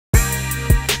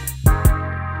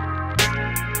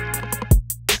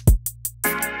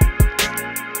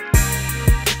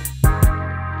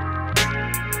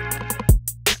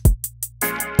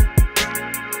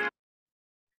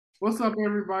What's up,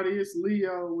 everybody? It's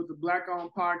Leo with the Black On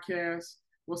Podcast.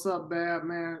 What's up, Bab,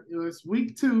 man? It's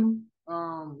week two.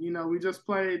 We just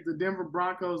played the Denver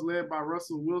Broncos led by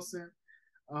Russell Wilson.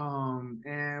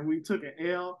 And we took an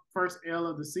L, first L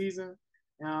of the season.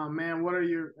 Man, what are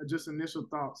your just initial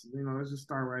thoughts? Let's just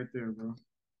start right there,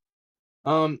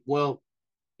 bro. Well,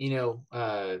 you know,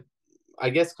 uh, I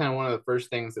guess kind of one of the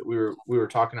first things that we were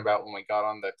talking about when we got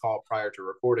on the call prior to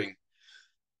recording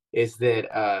is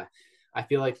that I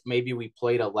feel like maybe we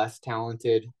played a less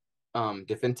talented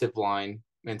defensive line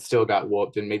and still got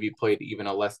whooped, and maybe played even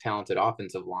a less talented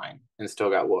offensive line and still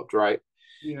got whooped, right?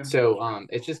 Yeah. So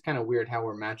it's just kind of weird how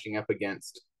we're matching up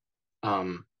against.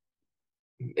 Um,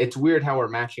 it's weird how we're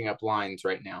matching up lines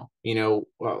right now.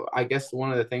 Well, I guess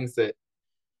one of the things that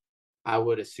I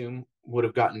would assume would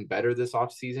have gotten better this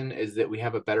offseason is that we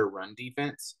have a better run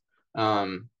defense,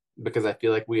 because I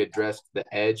feel like we addressed the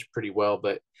edge pretty well.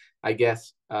 But I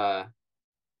guess,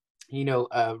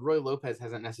 Roy Lopez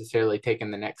hasn't necessarily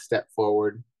taken the next step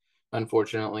forward,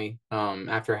 unfortunately,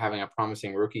 after having a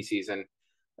promising rookie season.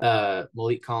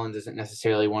 Malik Collins isn't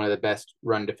necessarily one of the best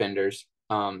run defenders.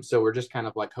 So we're just kind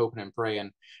of like hoping and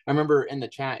praying. I remember in the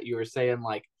chat you were saying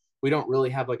like we don't really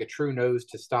have like a true nose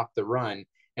to stop the run,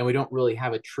 and we don't really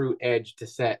have a true edge to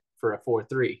set for a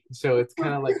 4-3. So it's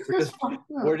kind of like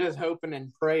we're just hoping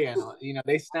and praying.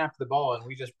 They snap the ball and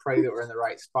we just pray that we're in the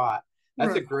right spot.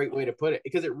 That's a Right. great way to put it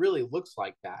because it really looks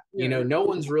like that. Yeah. No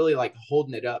one's really like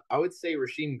holding it up. I would say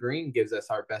Rasheem Green gives us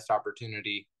our best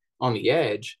opportunity on the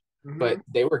edge, but Hmm.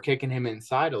 they were kicking him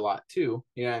inside a lot too.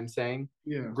 You know what I'm saying?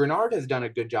 Yeah. Grenard has done a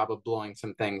good job of blowing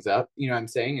some things up, you know what I'm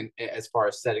saying, and as far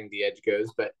as setting the edge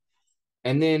goes. But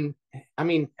and then I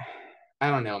mean, I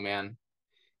don't know, man.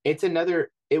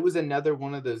 It was another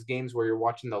one of those games where you're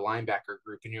watching the linebacker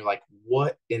group and you're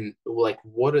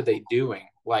what are they doing?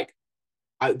 Like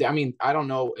I mean, I don't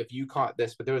know if you caught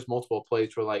this, but there was multiple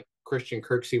plays where like Christian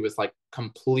Kirksey was like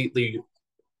completely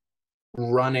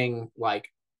running like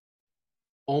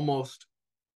almost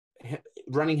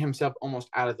running himself almost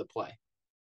out of the play,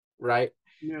 right?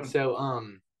 Yeah. So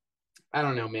I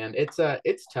don't know, man.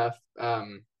 It's tough.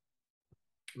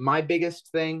 My biggest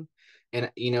thing, and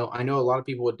I know a lot of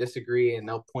people would disagree and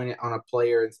they'll point it on a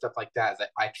player and stuff like that, is that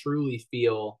I truly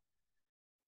feel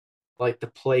like the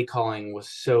play calling was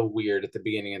so weird at the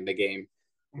beginning of the game,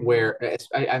 Hmm. where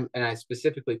I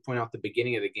specifically point out the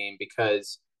beginning of the game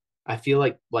because I feel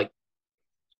like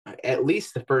at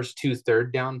least the first two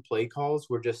third down play calls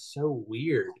were just so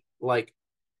weird. Like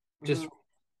Hmm. just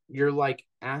you're like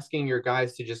asking your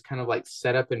guys to just kind of like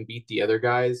set up and beat the other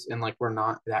guys, and like we're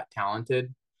not that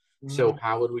talented. So Hmm.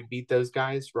 how would we beat those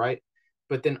guys, right?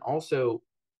 But then also,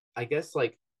 I guess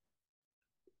like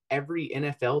every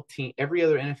NFL team, every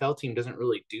other NFL team doesn't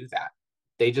really do that.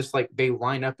 They just like they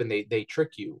line up and they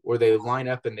trick you, or they line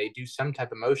up and they do some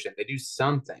type of motion. They do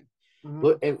something. Hmm.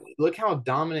 Look how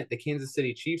dominant the Kansas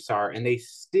City Chiefs are, and they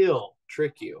still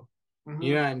trick you. You Hmm.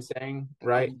 know what I'm saying,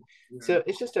 right? Yeah. So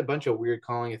it's just a bunch of weird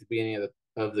calling at the beginning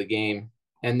of the game,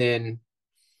 and then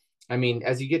I mean,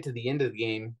 as you get to the end of the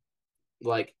game,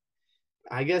 like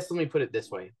I guess let me put it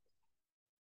this way: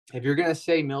 if you're gonna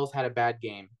say Mills had a bad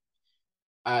game,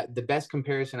 the best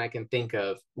comparison I can think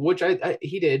of, which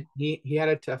he did, he had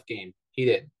a tough game, he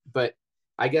did, but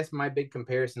I guess my big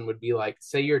comparison would be like,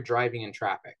 say you're driving in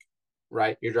traffic,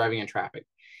 right? You're driving in traffic,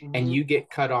 and Hmm. you get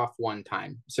cut off one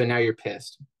time, so now you're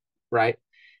pissed, right?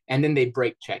 And then they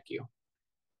brake check you,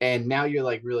 and now you're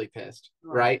like really pissed,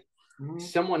 Right. right? Hmm.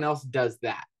 Someone else does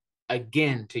that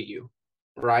again to you,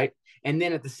 right? And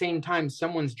then at the same time,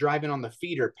 someone's driving on the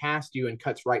feeder past you and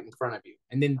cuts right in front of you,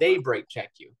 and then they brake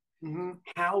check you. Hmm.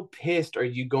 How pissed are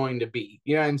you going to be?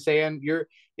 You know what I'm saying?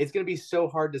 It's going to be so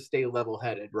hard to stay level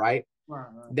headed, right? Right.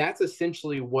 Right. That's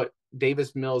essentially what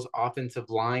Davis Mills' offensive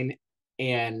line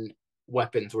and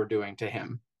weapons were doing to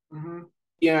him. Hmm.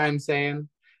 You know what I'm saying?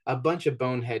 A bunch of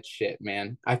bonehead shit,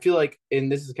 man. I feel like,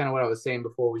 and this is kind of what I was saying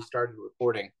before we started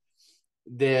recording,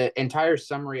 the entire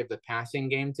summary of the passing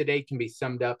game today can be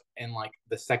summed up in like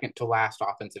the second to last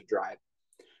offensive drive,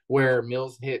 where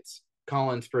Mills hits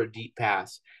Collins for a deep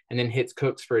pass and then hits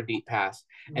Cooks for a deep pass.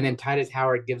 And Hmm. then Titus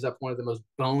Howard gives up one of the most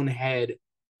bonehead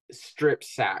strip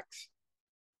sacks.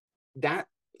 That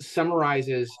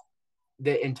summarizes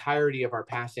the entirety of our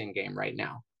passing game right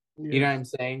now. You know Yeah. what I'm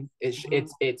saying? It's Hmm.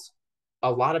 it's it's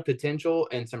a lot of potential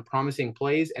and some promising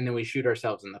plays, and then we shoot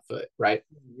ourselves in the foot, right?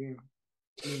 Yeah.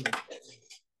 Yeah.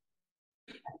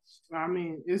 I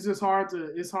mean, it's hard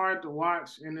to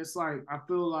watch, and it's like I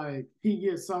feel like he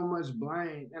gets so much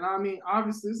blame, and I mean,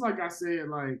 obviously, it's like I said,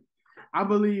 like I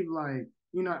believe, like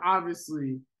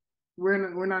obviously,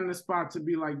 we're not in the spot to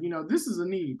be like, this is a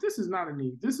need, this is not a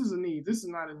need, this is a need, this is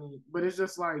not a need. But it's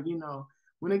just like,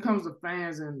 when it comes to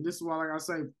fans, and this is why, like I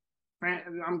say,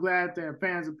 I'm glad that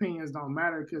fans' opinions don't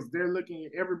matter, because they're looking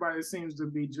at everybody seems to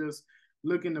be just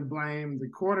looking to blame the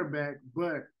quarterback.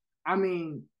 But I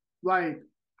mean, like,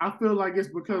 I feel like it's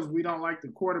because we don't like the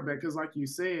quarterback. Because, like you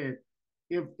said,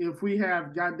 if we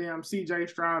have goddamn C.J.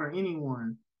 Stroud or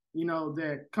anyone,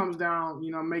 that comes down,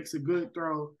 makes a good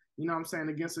throw, what I'm saying,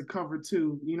 against a cover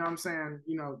two, what I'm saying,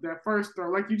 that first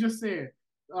throw, like you just said,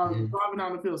 driving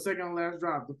down the field, second last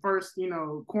drive, the first,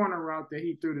 corner route that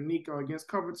he threw to Nico against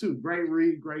cover two, great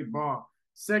read, great ball.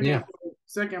 Second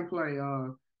play,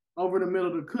 over the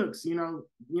middle to Cooks,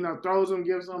 throws him,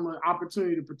 gives him an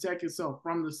opportunity to protect himself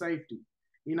from the safety.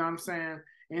 You know what I'm saying?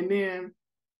 And then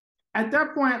at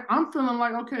that point, I'm feeling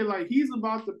like, okay, like he's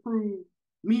about to prove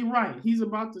me right. He's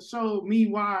about to show me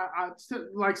why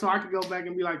so I could go back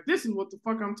and be like, this is what the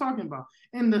fuck I'm talking about.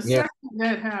 And the second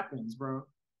that happens, bro,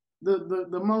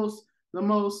 the most the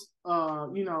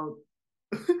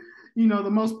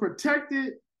most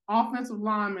protected offensive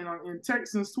lineman in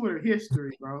Texans Twitter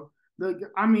history, bro. He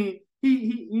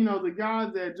the guy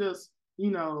that just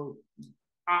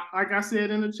like I said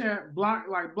in the chat,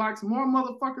 blocks more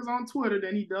motherfuckers on Twitter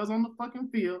than he does on the fucking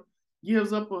field.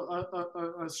 Gives up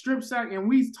a strip sack, and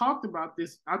we talked about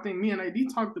this. I think me and AD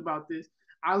talked about this.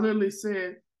 I literally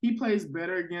said he plays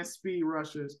better against speed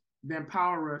rushers than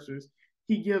power rushers.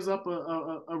 He gives up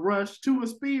a rush to a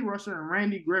speed rusher and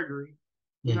Randy Gregory.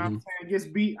 You know what I'm saying? Gets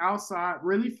beat outside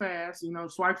really fast,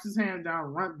 swipes his hand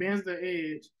down, bends the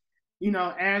edge,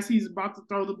 as he's about to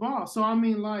throw the ball. So, I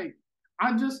mean, like,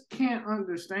 I just can't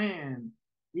understand,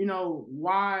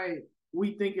 why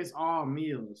we think it's all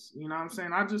meals. You know what I'm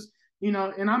saying? I just, and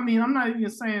I mean, I'm not even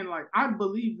saying, like, I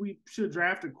believe we should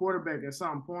draft a quarterback at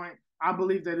some point. I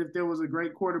believe that if there was a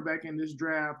great quarterback in this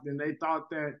draft, then they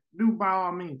thought that, do by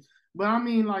all means. But I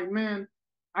mean, like, man,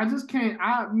 I just can't.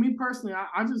 Me personally,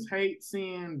 I just hate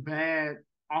seeing bad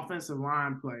offensive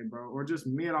line play, bro, or just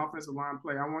mid offensive line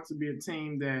play. I want to be a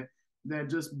team that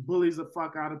just bullies the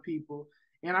fuck out of people.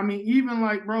 And I mean, even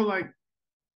like, bro, like,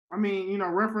 I mean,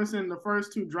 referencing the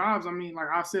first two drives, I mean, like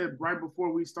I said right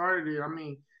before we started it, I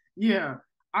mean, yeah,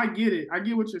 I get it. I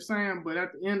get what you're saying, but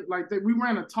at the end, like, we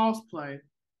ran a toss play.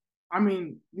 I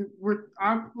mean,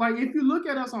 like, if you look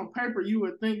at us on paper, you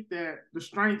would think that the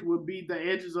strength would be the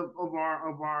edges of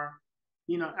our,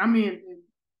 I mean,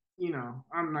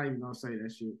 I'm not even gonna say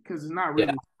that shit because it's not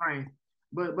really strength.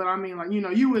 But I mean, like,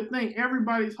 you would think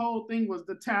everybody's whole thing was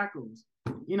the tackles.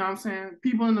 You know what I'm saying?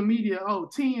 People in the media, oh,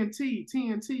 TNT,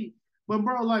 TNT. But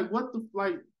bro, like, what the,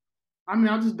 like, I mean,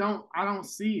 I don't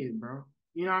see it, bro.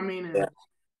 You know what I mean?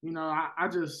 And I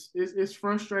just, it's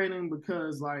frustrating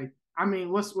because, like, I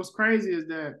mean, what's crazy is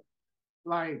that,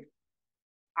 like,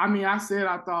 I mean, I said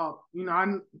I thought,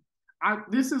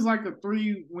 this is like a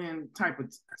 3-win type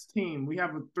of team. We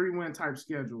have a 3-win type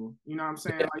schedule. You know what I'm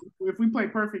saying? Like, if we play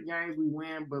perfect games, we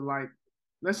win. But, like,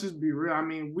 let's just be real. I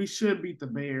mean, we should beat the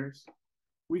Bears.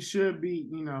 We should beat,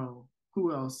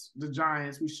 who else? The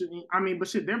Giants. We should. I mean, but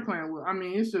shit, they're playing with. I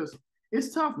mean,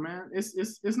 it's tough, man.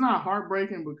 It's not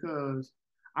heartbreaking because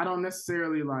I don't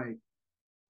necessarily like.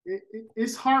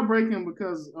 It's heartbreaking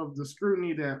because of the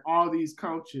scrutiny that all these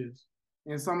coaches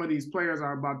and some of these players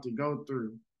are about to go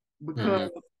through. Because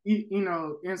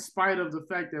in spite of the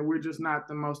fact that we're just not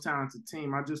the most talented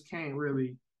team, I just can't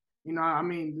really, I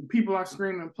mean, people are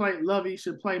screaming, Lovey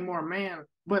should play more man,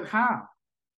 but how?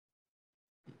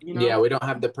 Yeah, we don't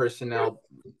have the personnel.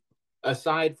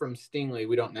 Aside from Stingley,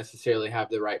 we don't necessarily have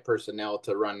the right personnel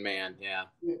to run man. Yeah.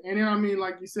 And then, I mean,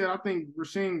 like you said, I think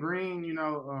Rasheem Green,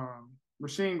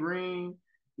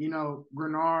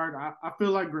 Grenard. I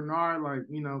feel like Grenard, like,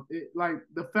 like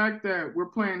the fact that we're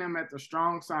playing him at the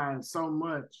strong side so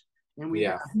much and we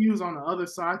have Hughes on the other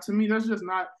side, to me, that's just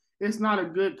not, it's not a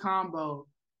good combo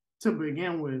to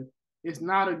begin with. It's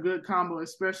not a good combo,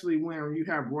 especially when you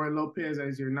have Roy Lopez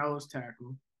as your nose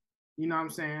tackle. You know what I'm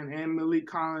saying? And Malik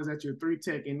Collins at your 3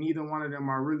 tech, and neither one of them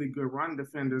are really good run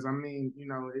defenders. I mean,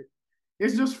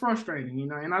 it's just frustrating,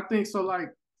 and I think so,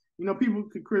 like, people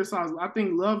could criticize. I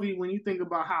think Lovey, when you think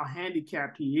about how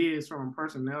handicapped he is from a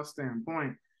personnel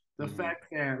standpoint, the fact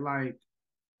that, like,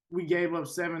 we gave up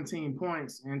 17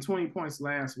 points and 20 points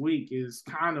last week is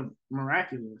kind of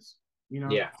miraculous,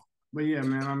 Yeah. But yeah,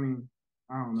 man, I mean,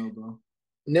 I don't know, bro.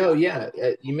 No, yeah,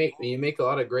 you make a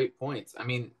lot of great points. I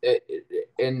mean,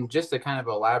 and just to kind of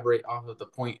elaborate off of the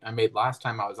point I made last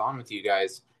time I was on with you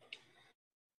guys,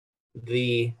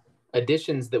 the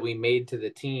additions that we made to the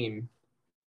team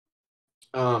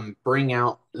bring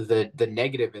out the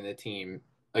negative in the team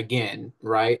again,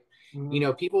 right?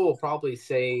 People will probably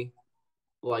say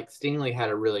like Stingley had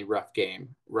a really rough game,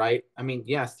 right? I mean,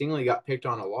 yeah, Stingley got picked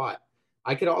on a lot.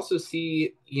 I could also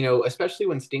see, especially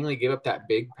when Stingley gave up that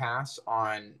big pass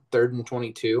on 3rd and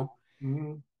 22.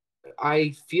 Mm-hmm.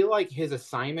 I feel like his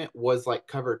assignment was like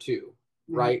cover two,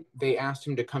 Mm-hmm. right? They asked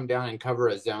him to come down and cover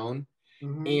a zone,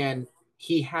 Mm-hmm. and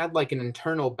he had like an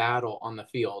internal battle on the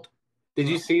field. Did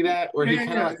you Right. see that? Where Yeah, he yeah,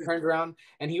 kind of yeah. like turned around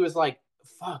and he was like,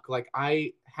 fuck, like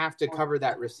I have to cover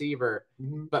that receiver,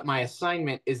 Mm-hmm. but my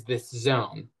assignment is this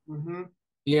zone. Mm-hmm.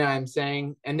 You know what I'm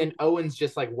saying? And then Mm-hmm. Owens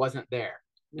just like wasn't there.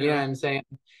 You know Yeah, what I'm saying?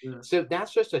 yeah. So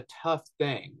that's just a tough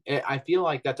thing. I feel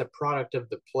like that's a product of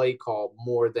the play call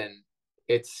more than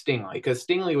it's Stingley, because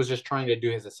Stingley was just trying to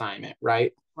do his assignment,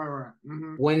 right? Right, right.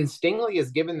 Mm-hmm. When Stingley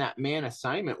is given that man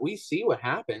assignment, we see what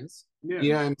happens. You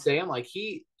Yeah. know what I'm saying? Like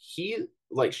he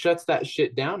like shuts that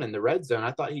shit down in the red zone.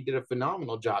 I thought he did a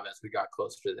phenomenal job as we got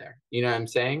closer to there. You know what I'm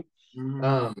saying? Mm-hmm.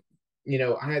 Um,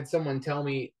 I had someone tell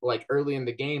me like early in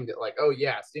the game that like, oh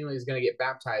yeah, Stingley is going to get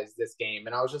baptized this game,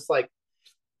 and I was just like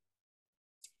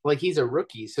he's a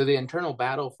rookie, so the internal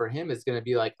battle for him is going to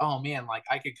be like, oh man, like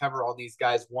I could cover all these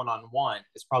guys one on one.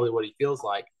 Is probably what he feels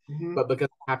like, Mm-hmm. but because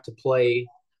I have to play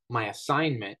my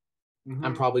assignment, I'm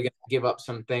Mm-hmm. probably going to give up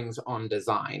some things on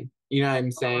design. You know what I'm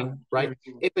Right. saying, Yeah. right?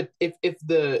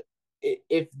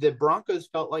 If the Broncos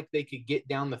felt like they could get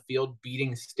down the field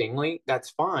beating Stingley,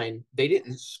 that's fine. They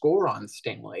didn't score on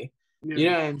Stingley. You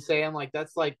Yeah. know what I'm saying? Like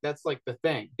that's the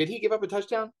thing. Did he give up a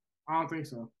touchdown? I don't think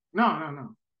so. No, no,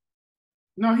 no.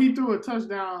 No, he threw a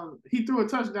touchdown. He threw a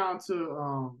touchdown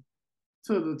to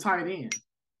the tight end.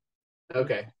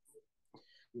 Okay.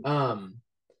 Um.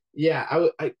 Yeah,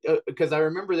 I because I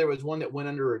remember there was one that went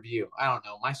under review. I don't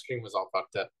know. My screen was all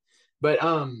fucked up. But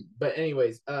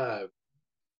anyways,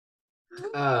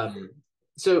 um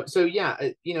so yeah,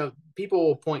 people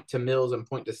will point to Mills and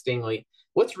point to Stingley.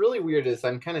 What's really weird is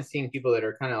I'm kind of seeing people that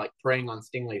are kind of like preying on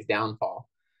Stingley's downfall.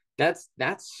 That's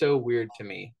so weird to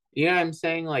me. You know what I'm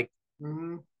saying?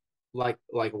 Mm-hmm. Like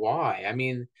why? I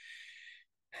mean,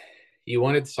 you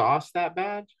wanted Sauce that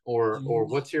bad, or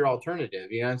Mm-hmm. what's your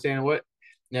alternative? You know what I'm saying? What?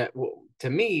 Yeah, well, to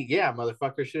me, yeah,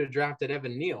 motherfucker should have drafted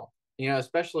Evan Neal.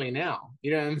 Especially now.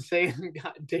 You know what I'm saying?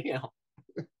 God damn.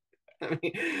 I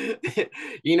mean,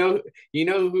 you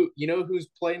know, who's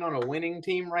playing on a winning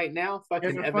team right now? Fucking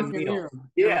Evan Evan fucking Neal. Neal. Evan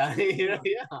Yeah, fucking yeah, Neal.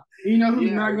 yeah, You know who's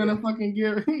yeah, not yeah, gonna fucking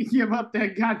give up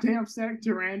that goddamn sack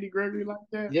to Randy Gregory like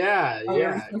that? yeah, Oh, Evan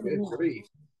yeah. fucking Good Neal. grief.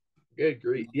 Good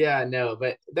grief. Yeah, no,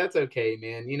 but that's okay,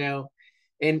 man.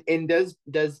 And does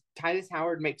Titus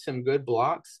Howard make some good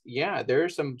blocks? Yeah, there are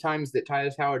some times that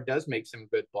Titus Howard does make some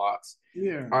good blocks.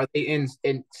 Yeah. Are they in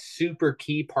super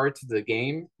key parts of the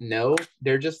game? No,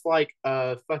 they're just like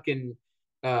fucking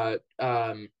uh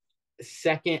um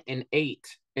 2nd and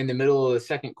 8 in the middle of the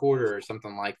second quarter or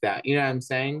something like that. You know what I'm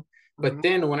saying? But Mm-hmm.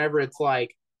 then whenever it's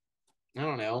like, I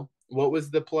don't know, what was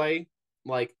the play?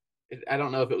 Like, I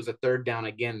don't know if it was a third down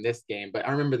again this game, but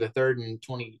I remember the 3rd and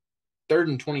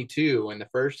 22 in the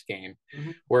first game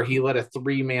Mm-hmm. where he let a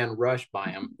 3-man rush by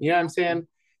him. You know what I'm saying?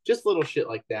 Just little shit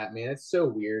like that, man. It's so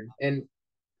weird.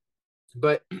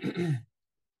 But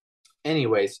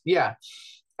anyways, yeah,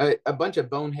 a bunch of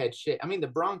bonehead shit. I mean, the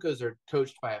Broncos are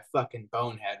coached by a fucking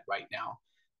bonehead right now.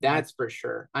 Mm-hmm. That's for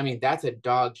sure. I mean, that's a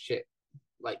dog shit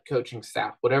like coaching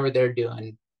staff. Whatever they're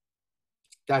doing,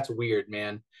 that's weird,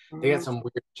 man. They got Mm-hmm. some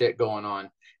weird shit going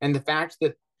on. And the fact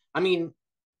that, I mean,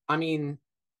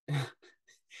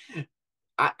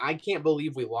 I can't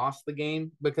believe we lost the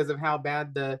game because of how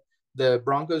bad the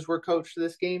Broncos were coached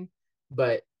this game.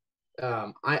 But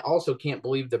I also can't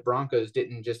believe the Broncos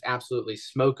didn't just absolutely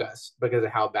smoke us because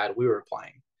of how bad we were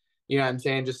playing. You know what I'm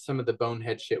saying? Just some of the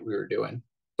bonehead shit we were doing.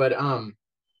 But I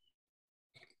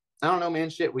don't know, man.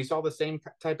 Shit, we saw the same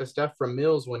type of stuff from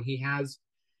Mills when he has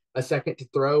a second to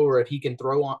throw, or if he can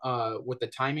throw with the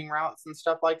timing routes and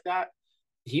stuff like that.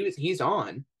 He's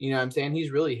on. You know what I'm saying?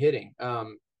 He's really hitting.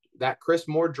 That Chris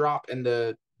Moore drop and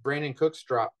the Brandon Cooks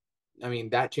drop, I mean,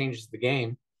 that changes the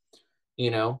game.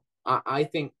 I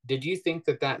think, did you think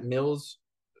that Mills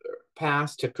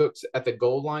pass to Cooks at the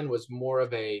goal line was more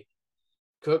of a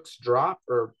Cooks drop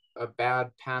or a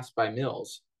bad pass by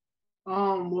Mills?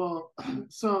 Well,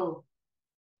 so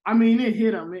I mean, it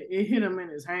hit him. It hit him in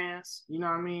his hands. You know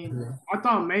what I mean? Mhm. I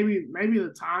thought maybe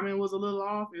the timing was a little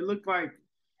off. It looked like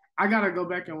I gotta go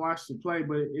back and watch the play,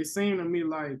 but it seemed to me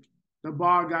like the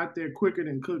ball got there quicker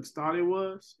than Cooks thought it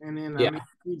was, and then I Yeah,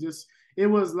 mean, it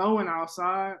was low and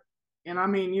outside, and I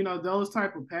mean, those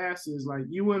type of passes, like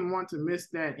you wouldn't want to miss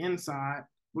that inside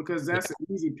because that's yeah.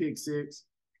 an easy pick six,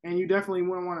 and you definitely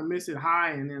wouldn't want to miss it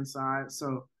high and inside.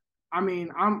 So, I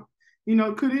mean,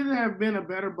 could it have been a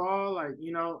better ball? Like,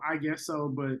 I guess so,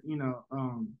 but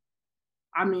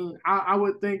I mean, I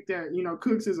would think that,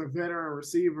 Cooks is a veteran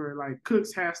receiver. Like,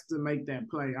 Cooks has to make that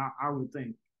play, I would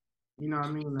think. You know what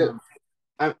I mean?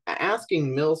 I'm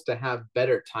asking Mills to have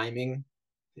better timing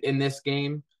in this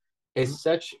game Mm-hmm. is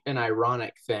such an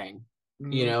ironic thing,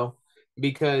 Mm-hmm.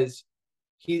 because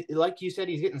he, like you said,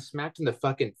 he's getting smacked in the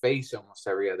fucking face almost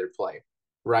every other play,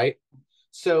 right?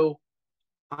 So,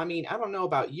 I mean, I don't know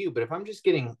about you, but if I'm just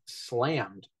getting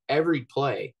slammed every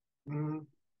play, Mm-hmm.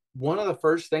 one of the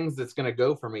first things that's going to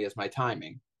go for me is my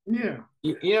timing. Yeah.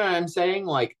 You know what I'm saying?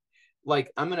 Like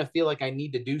I'm going to feel like I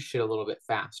need to do shit a little bit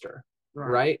faster, Right.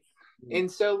 right? Yeah.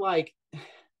 And so, like,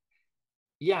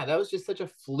 yeah, that was just such a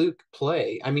fluke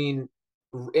play. I mean,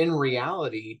 in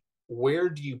reality, where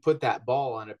do you put that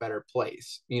ball on a better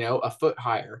place? A foot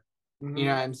higher. You know Mm-hmm.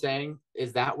 what I'm saying?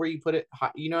 Is that where you put it?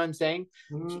 You know what I'm saying?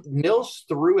 Mm-hmm. Mills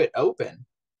threw it open,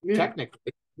 Yeah.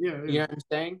 technically. Yeah. You Yeah. know what I'm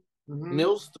saying? Mm-hmm.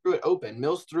 Mills threw it open.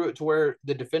 Mills threw it to where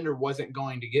the defender wasn't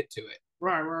going to get to it.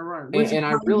 Right. Right. Right. Which is And I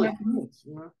how you really, have to miss.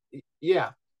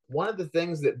 yeah, one of the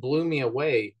things that blew me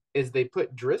away is they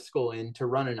put Driscoll in to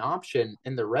run an option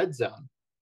in the red zone.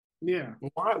 Yeah.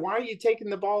 Why are you taking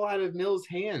the ball out of Mills'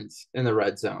 hands in the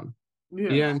red zone? You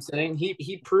know Yeah. what I'm saying?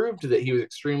 He proved that he was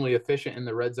extremely efficient in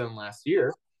the red zone last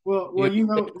year. Well, You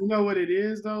know, you know what it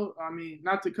is though. I mean,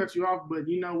 not to cut you off, but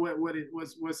you know what it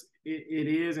it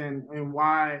is, and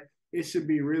why it should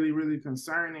be really really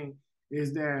concerning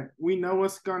is that we know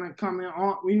what's gonna come in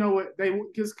on. We know what they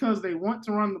just because they want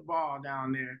to run the ball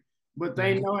down there, but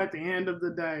they mm-hmm. know at the end of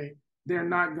the day they're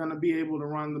not gonna be able to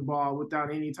run the ball without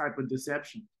any type of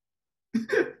deception.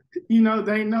 They know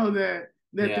that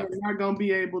Yeah, they're not gonna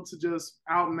be able to just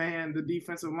outman the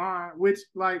defensive line, which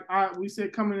we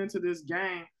said coming into this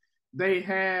game, they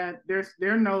had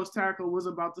their nose tackle was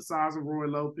about the size of Roy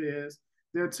Lopez.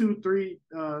 Their two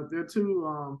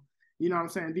what I'm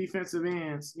saying, defensive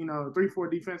ends,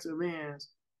 3-4 defensive ends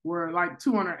were like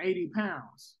 280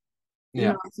 pounds. You know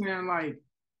yeah. what I'm saying? Like,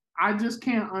 I just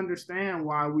can't understand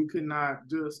why we could not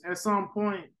just at some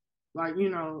point, like, I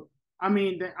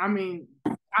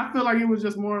feel like it was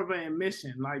just more of an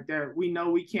admission, like that we know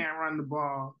we can't run the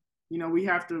ball. We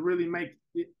have to really make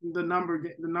the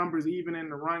numbers even in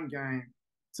the run game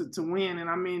to win. And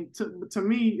I mean, to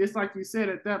me, it's like you said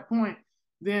at that point.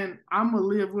 Then I'm gonna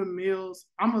live with Mills.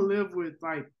 I'm gonna live with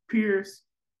like Pierce,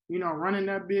 running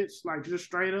that bitch like just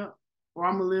straight up, or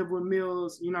I'm gonna live with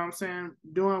Mills. You know what I'm saying,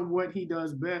 doing what he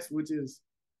does best, which is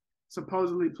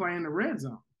supposedly playing the red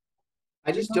zone.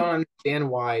 I You just know? don't understand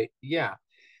why. Yeah,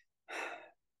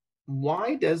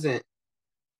 why doesn't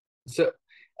so?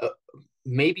 Uh,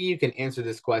 Maybe you can answer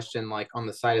this question like on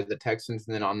the side of the Texans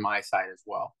and then on my side as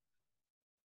well.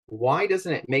 Why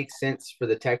doesn't it make sense for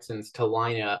the Texans to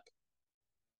line up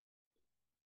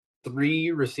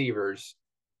three receivers,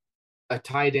 a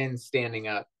tight end standing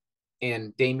up,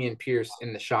 and Damian Pierce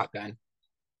in the shotgun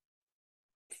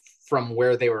from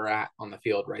where they were at on the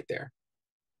field right there?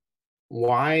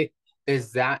 Why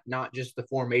is that not just the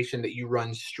formation that you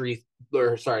run three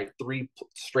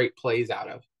straight plays out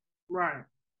of? Right.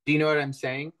 Do you know what I'm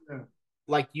saying? Yeah.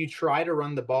 Like you try to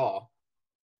run the ball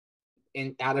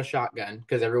in out of shotgun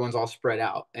because everyone's all spread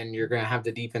out and you're going to have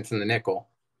the defense in the nickel,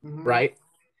 Mm-hmm. right?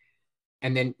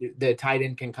 And then the tight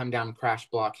end can come down crash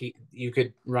block. You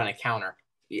could run a counter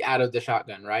out of the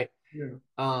shotgun, right?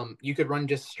 Yeah. You could run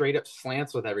just straight up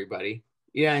slants with everybody.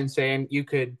 Yeah, I'm saying you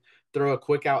could throw a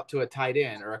quick out to a tight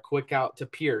end or a quick out to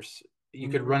Pierce. You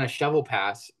could Mm-hmm. run a shovel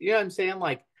pass. You know what I'm saying?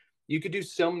 Like you could do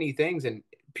so many things, and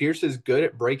Pierce is good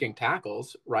at breaking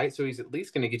tackles, right? So he's at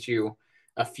least going to get you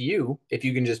a few if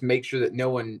you can just make sure that no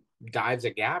one dives a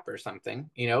gap or something.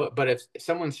 But if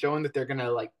someone's showing that they're going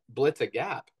to like blitz a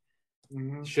gap,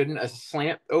 Mm-hmm. shouldn't a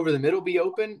slant over the middle be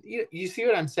open? You see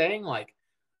what I'm saying? Like,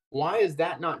 why is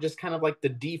that not just kind of like the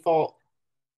default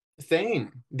thing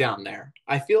down there?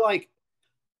 I feel like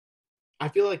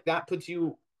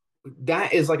that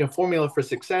is like a formula for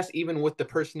success, even with the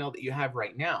personnel that you have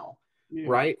right now, Yeah.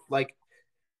 right? Like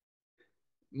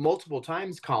multiple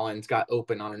times Collins got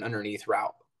open on an underneath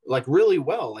route, like really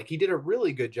well. Like he did a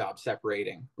really good job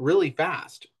separating really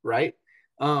fast, right?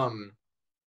 Um,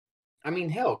 I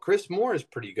mean, hell, Chris Moore is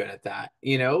pretty good at that.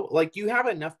 Like you have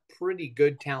enough pretty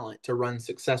good talent to run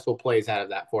successful plays out of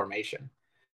that formation,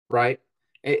 right?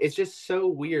 It's just so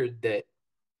weird that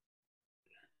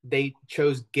they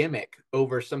chose gimmick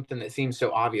over something that seems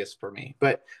so obvious for me.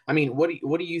 But I mean, what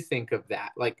do you think of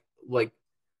that? Like,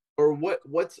 or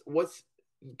what's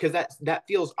because that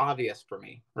feels obvious for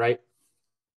me, right?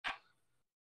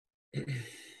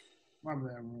 My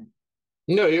bad, man.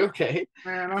 No, you're okay.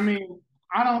 Man, I mean,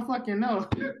 I don't fucking know.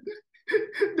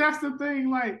 That's the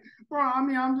thing. Like, bro, I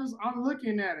mean, I'm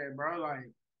looking at it, bro. Like,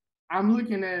 I'm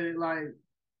looking at it like,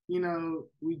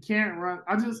 we can't run.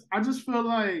 I just feel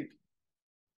like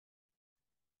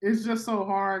it's just so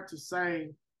hard to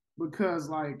say because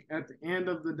like at the end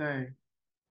of the day,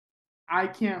 I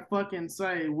can't fucking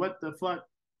say what the fuck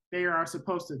they are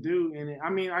supposed to do in it. I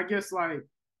mean, I guess like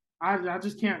I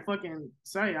just can't fucking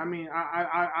say. I mean,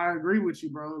 I agree with you,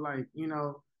 bro. Like,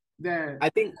 that. I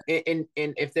think, and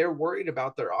if they're worried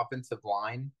about their offensive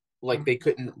line, like they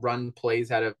couldn't run plays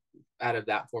out of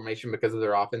that formation because of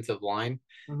their offensive line.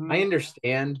 I Mhm.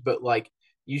 understand, but like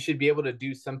you should be able to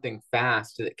do something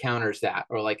fast that counters that,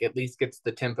 or like at least gets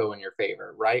the tempo in your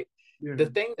favor, right? The Yeah.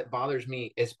 thing that bothers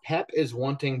me is Pep is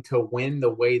wanting to win the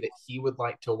way that he would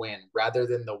like to win rather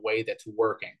than the way that's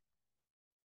working.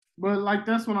 But like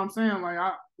that's what I'm saying.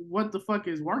 Like, what the fuck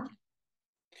is working?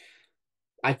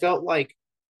 I felt like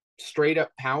straight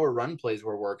up power run plays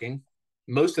were working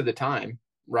most of the time,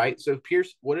 right? So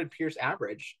Pierce, what did Pierce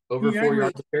average? Over He 4 yards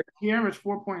averaged a carry? he averaged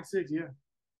 4.6. Yeah.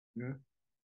 Yeah.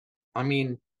 I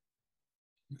mean,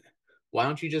 why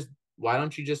don't you just why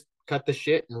don't you just cut the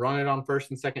shit and run it on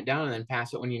first and second down and then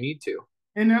pass it when you need to?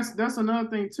 And that's another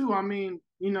thing too. I mean,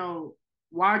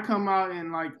 why come out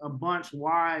in like a bunch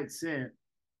wide set?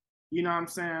 You know what I'm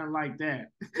saying? Like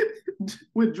that.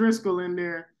 With Driscoll in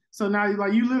there. So now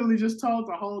you literally just told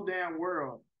the whole damn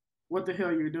world what the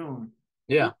hell you're doing.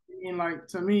 Yeah. And like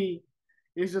to me,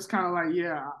 it's just kind of like,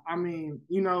 yeah, I mean,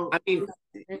 I mean,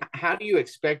 how do you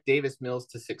expect Davis Mills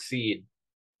to succeed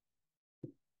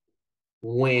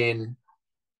when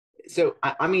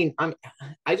I mean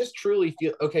I just truly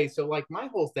feel okay. So like my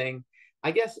whole thing,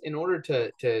 I guess in order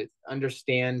to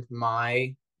understand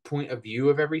my point of view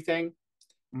of everything,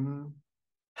 mm-hmm.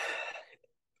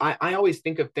 I always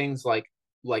think of things like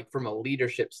from a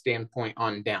leadership standpoint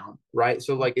on down, right?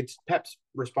 So like it's Pep's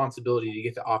responsibility to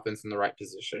get the offense in the right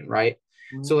position, right?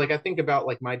 So Mm-hmm. like I think about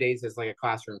like my days as like a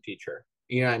classroom teacher.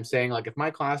 You know what I'm saying? Like if my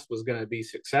class was going to be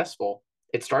successful,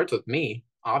 it starts with me,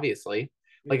 obviously.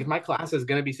 Like Yeah. if my class is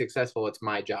going to be successful, it's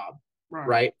my job, Right.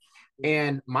 right? Yeah.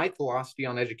 And my philosophy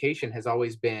on education has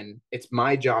always been it's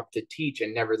my job to teach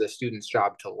and never the student's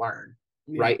job to learn,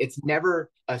 Yeah. right? It's never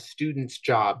a student's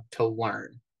job to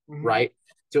learn, Mm-hmm. right?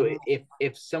 So Mm-hmm.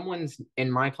 if someone's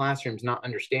in my classroom's not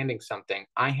understanding something,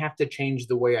 I have to change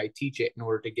the way I teach it in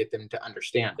order to get them to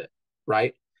understand it,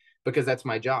 right? Because that's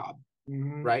my job,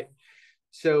 Mm-hmm. right?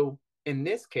 So in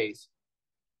this case,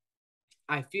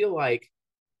 I feel like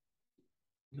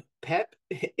Pep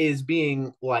is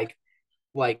being like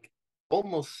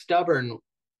almost stubborn.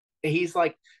 He's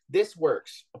like, this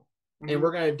works, and Mm-hmm.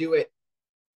 we're gonna do it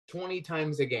 20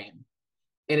 times a game.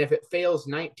 And if it fails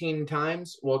 19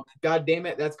 times, well, god damn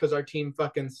it, that's because our team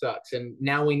fucking sucks. And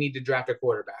now we need to draft a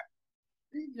quarterback.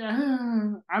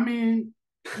 Yeah. I mean,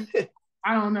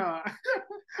 I don't know.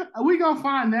 We gonna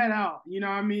find that out. You know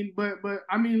what I mean? But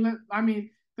I mean,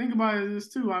 think about it this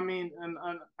too. I mean, and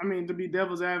I mean to be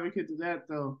devil's advocate to that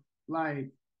though,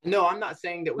 like No, I'm not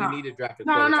saying that we no, need to draft a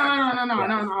no, no, quarterback. no, no, no, Yeah.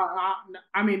 no, no.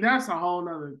 I mean, that's a whole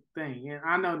nother thing, and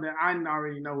I know that I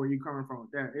already know where you're coming from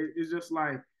with that. It's just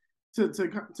like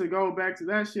to go back to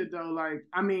that shit though. Like,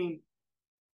 I mean,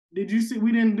 did you see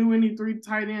we didn't do any three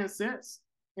tight end sets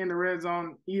in the red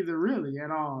zone either, really at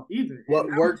all either,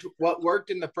 and What worked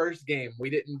in the first game, we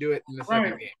didn't do it in the right,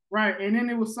 second game. right. And then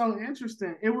it was so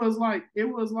interesting. It was like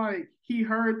he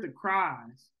heard the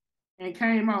cries and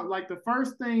came out. Like the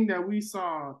first thing that we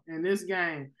saw in this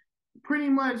game, pretty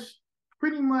much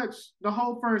pretty much the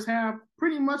whole first half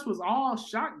pretty much was all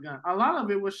shotgun. A lot of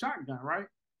it was shotgun, right?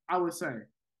 I would say.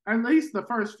 At least the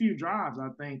first few drives, I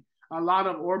think. A lot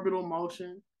of orbital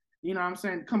motion. You know what I'm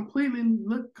saying?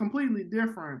 Completely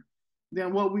different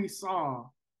than what we saw,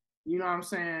 you know what I'm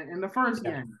saying, in the first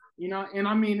Yeah. game. And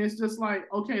I mean it's just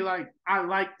like, okay, like I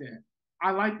like that.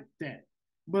 I like that.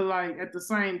 But like at the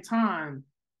same time,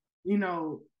 you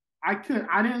know, I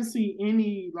didn't see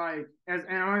any like and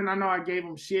I know I gave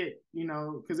him shit,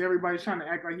 because everybody's trying to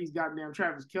act like he's goddamn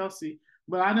Travis Kelce,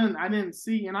 but I didn't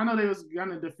see, and I know they was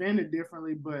gonna defend it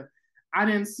differently, but I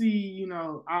didn't see,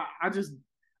 I just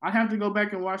I'd have to go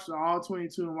back and watch the all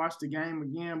 22 and watch the game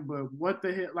again. But what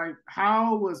the hell, like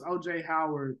how was OJ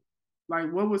Howard,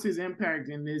 like what was his impact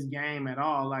in this game at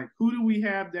all? Like who do we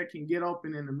have that can get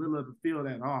open in the middle of the field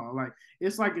at all? Like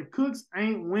it's like if Cooks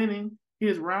ain't winning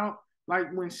his route,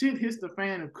 like when shit hits the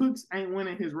fan, if Cooks ain't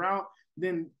winning his route,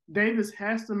 then Davis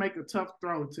has to make a tough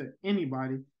throw to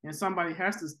anybody, and somebody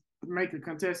has to make a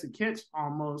contested catch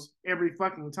almost every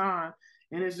fucking time.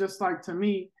 And it's just like, to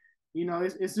me,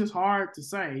 it's just hard to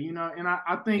say, and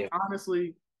I think Yeah.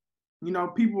 honestly,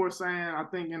 people were saying, I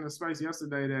think in the space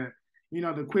yesterday that,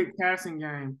 the quick passing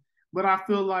game. But I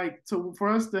feel like for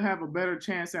us to have a better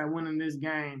chance at winning this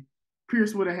game,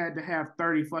 Pierce would have had to have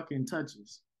 30 fucking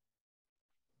touches.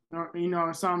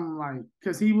 Or something like,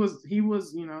 because he was,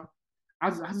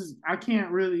 I can't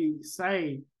really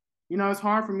say, it's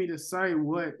hard for me to say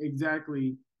what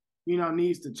exactly,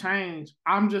 needs to change.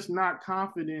 I'm just not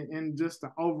confident in just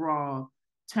the overall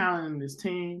talent in this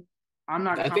team. I'm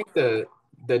not I confident.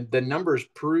 think the numbers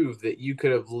prove that you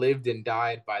could have lived and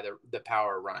died by the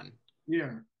power run.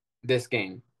 Yeah. This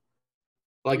game,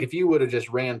 like if you would have just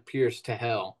ran Pierce to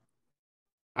hell,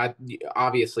 I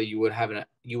obviously you would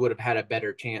have had a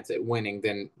better chance at winning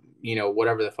than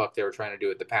whatever the fuck they were trying to do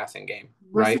with the passing game,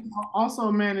 But see, right?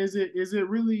 also, man, is it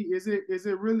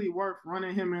really worth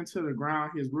running him into the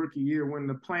ground his rookie year when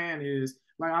the plan is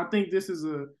like, I think this is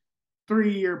a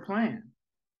 3-year plan.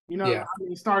 Yeah,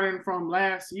 Starting from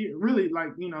last year, really,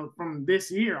 like, from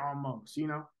this year almost,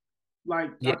 like,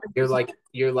 I yeah. think You're this is, like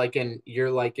you're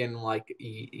like in like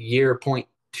year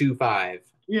 0.25,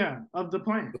 yeah, of the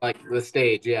plan. like the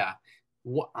stage. Yeah.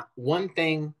 One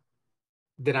thing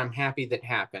that I'm happy that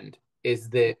happened is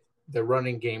that the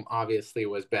running game obviously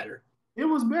was better. It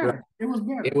was Right. better. It was It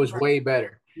better. was way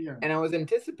better. Yeah. And I was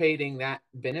anticipating that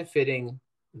benefiting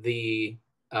the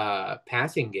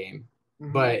passing game.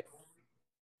 Hmm. But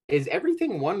is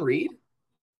everything one read?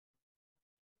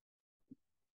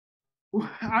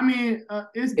 It's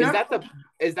Is definitely. that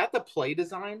the is that the play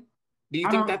design? Do you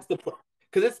I think don't. that's the play?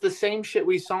 Because it's the same shit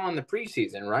we saw in the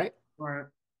preseason, right? Right.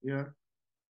 Yeah.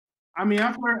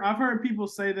 I've heard people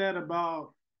say that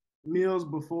about Mills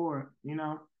before.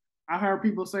 I heard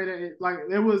people say that like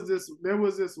there was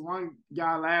this one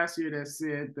guy last year that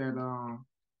said that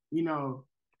you know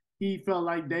he felt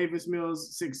like Davis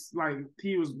Mills like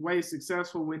he was way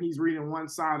successful when he's reading one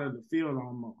side of the field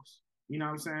almost. You know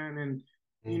what I'm saying? And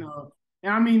you Mm. know,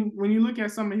 when you look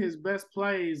at some of his best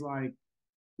plays, like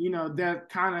that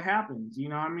kind of happens.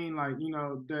 Like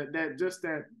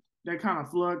that kind of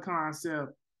flood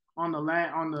concept on the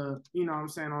what I'm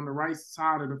saying, on the right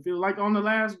side of the field, like on the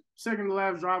last second to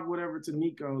last drive, whatever, to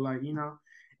Nico, like and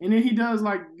then he does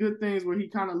like good things where he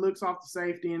kind of looks off the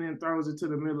safety and then throws it to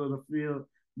the middle of the field.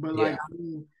 But like,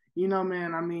 Yeah,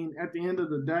 man, at the end of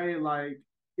the day, like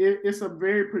it's a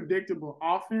very predictable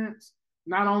offense.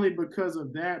 Not only because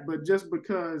of that, but just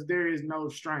because there is no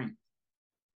strength.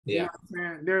 You know yeah, what I'm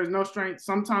saying? There is no strength.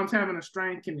 Sometimes having a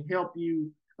strength can help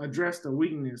you address the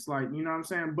weakness. Like, you know what I'm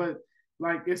saying? But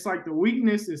like it's like the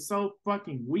weakness is so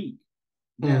fucking weak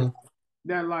that mm.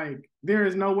 that like there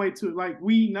is no way to, like,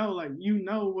 we know, like,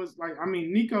 was like,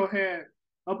 Nico had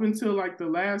up until like the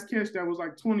last catch that was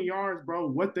like 20 yards, bro.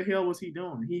 What the hell was he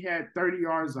doing? He had 30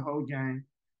 yards the whole game,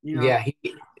 you know? Yeah.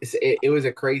 It was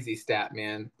a crazy stat,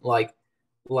 man. Like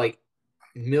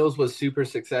Mills was super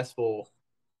successful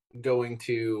going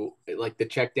to like the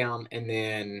check down and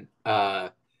then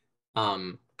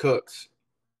Cooks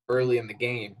early in the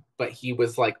game, but he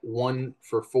was like 1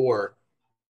 for 4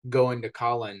 going to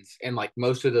Collins, and like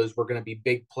most of those were going to be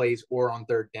big plays or on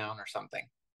third down or something.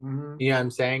 Mm-hmm. You know what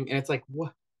I'm saying? And it's like,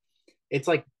 what? It's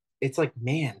like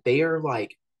man, they are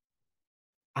like,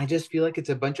 I just feel like it's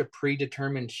a bunch of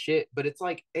predetermined shit, but it's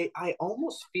like I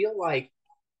almost feel like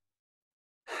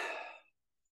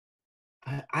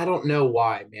I don't know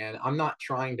why, man. I'm not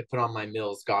trying to put on my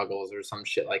Mills goggles or some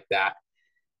shit like that.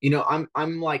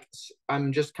 I'm like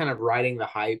I'm just kind of riding the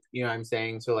hype, you know what I'm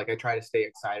saying? So like I try to stay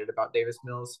excited about Davis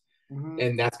Mills, Mm-hmm.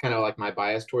 and that's kind of like my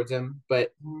bias towards him.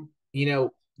 But Mm-hmm.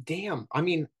 damn,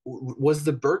 was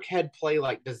the Burkhead play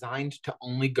like designed to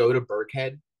only go to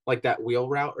Burkhead, like that wheel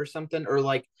route or something? Or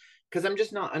like, because I'm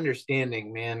just not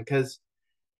understanding, man. Because,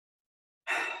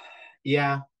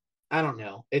 yeah, I don't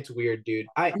know. It's weird, dude.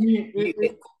 I mean,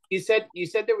 You, you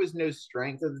said there was no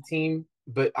strength of the team,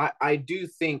 but I do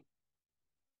think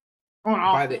on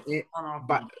by offense, the end, on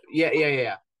but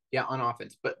offense. yeah, on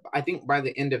offense. But I think by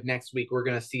the end of next week, we're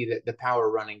gonna see that the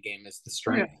power running game is the Yeah,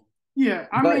 strength. yeah.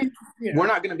 But we're Yeah.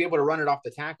 not gonna be able to run it off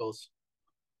the tackles.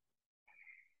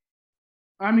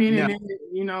 And No.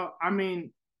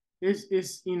 then,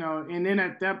 it's and then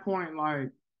at that point,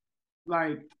 like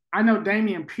I know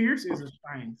Damian Pierce is a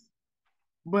strength,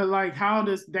 but like, how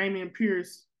does Damian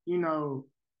Pierce,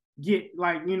 get,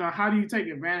 like, how do you take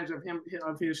advantage of him,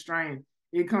 of his strength?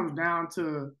 It comes down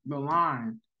to the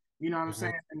line. You know what I'm Mhm.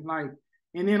 saying? And like,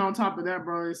 and then on top of that,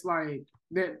 bro, it's like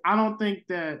that. I don't think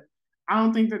that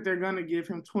they're gonna give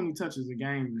him 20 touches a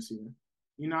game this year.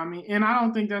 You know what I mean? And I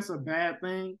don't think that's a bad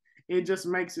thing. It just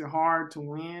makes it hard to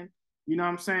win. You know what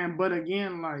I'm saying? But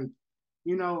again, like,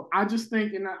 I just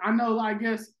think, and I know, I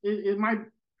guess it might,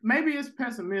 maybe it's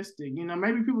pessimistic.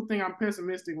 Maybe people think I'm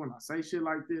pessimistic when I say shit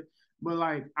like this, but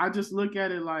like, I just look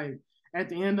at it like, at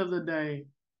the end of the day,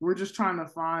 we're just trying to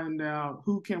find out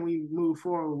who can we move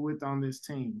forward with on this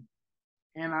team.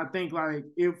 And I think like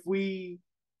if we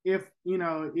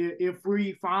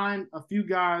find a few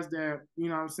guys that, you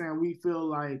know what I'm saying, we feel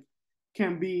like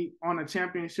can be on a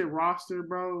championship roster,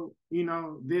 bro, you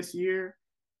know, this year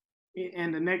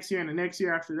and the next year and the next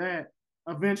year after that,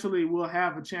 eventually we'll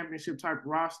have a championship type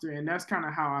roster. And that's kind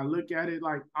of how I look at it.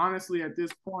 Like, honestly, at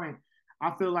this point,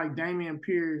 I feel like Damian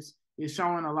Pierce is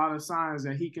showing a lot of signs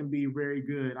that he can be very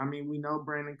good. I mean, we know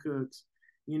Brandon Cooks,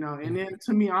 you know, and then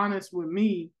to be honest with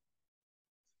me,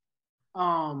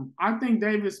 I think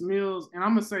Davis Mills, and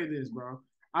I'm gonna say this, bro.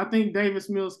 I think Davis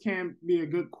Mills can be a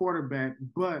good quarterback,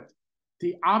 but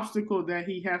the obstacle that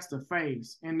he has to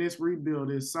face in this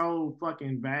rebuild is so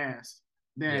fucking vast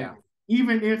that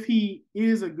even if he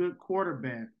is a good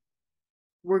quarterback,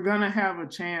 we're gonna have a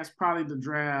chance probably to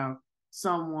draft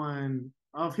someone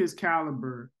of his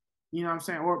caliber, you know what I'm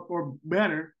saying, or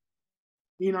better,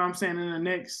 you know what I'm saying, in the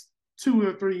next 2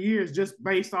 or 3 years, just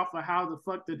based off of how the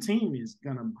fuck the team is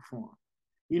gonna perform.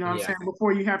 You know what I'm saying?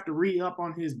 Before you have to re-up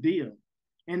on his deal.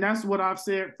 And that's what I've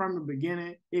said from the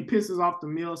beginning. It pisses off the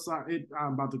mill site.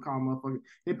 I'm about to call motherfucker.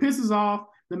 It pisses off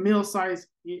the mill sites.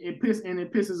 It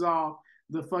pisses off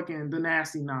the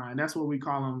nasty nine. That's what we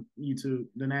call them, YouTube,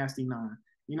 the nasty nine.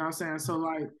 You know what I'm saying? So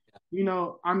like, you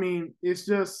know, I mean, it's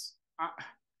just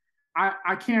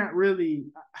I can't really.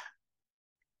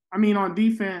 I mean, on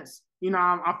defense, you know,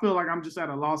 I feel like I'm just at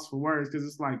a loss for words because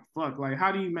it's like, fuck, like,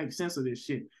 how do you make sense of this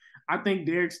shit? I think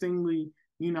Derek Stingley,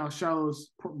 you know, shows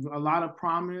a lot of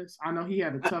promise. I know he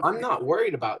had a tough. I'm not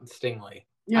worried about Stingley.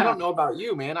 Yeah. I don't know about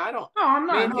you, man. I don't. No, I'm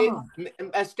not.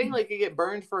 Stingley could get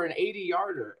burned for an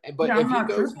 80-yarder, but if he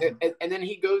goes and then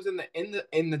he goes in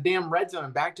the damn red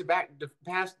zone back to back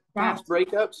pass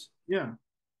breakups. Yeah.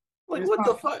 Like, what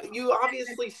the fuck? You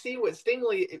obviously see what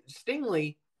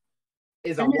Stingley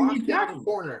is a lockdown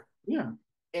corner. Yeah.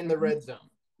 In the red zone.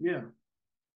 Yeah.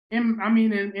 And I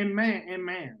mean, in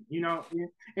man, you know,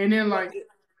 and then like,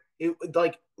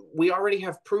 we already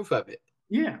have proof of it.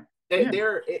 Yeah.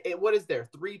 What is there?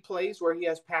 3 plays where he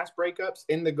has pass breakups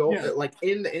in the goal, like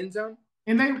in the end zone.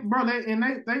 And they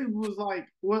was like,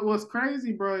 what was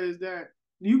crazy, bro, is that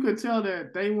you could tell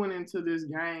that they went into this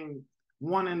game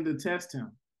wanting to test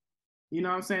him. You know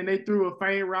what I'm saying? They threw a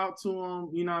fade route to him,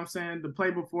 you know what I'm saying, the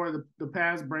play before the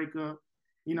pass breakup,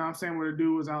 you know what I'm saying, where the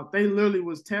dude was out. They literally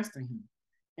was testing him.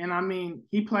 And I mean,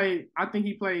 I think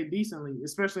he played decently,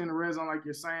 especially in the red zone, like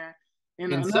you're saying.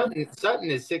 And Sutton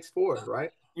is 6'4",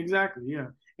 right? Exactly, yeah.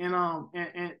 And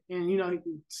you know,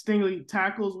 Stingley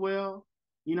tackles well,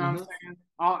 you know what I'm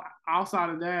saying? Outside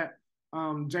of that,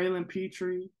 Jalen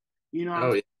Petrie, you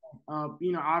know,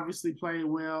 you know, obviously played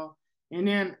well. And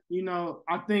then, you know,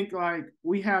 I think like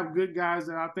we have good guys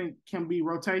that I think can be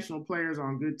rotational players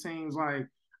on good teams. Like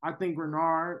I think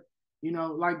Grenard, you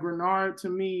know, like Grenard to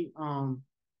me,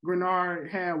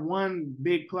 Grenard had one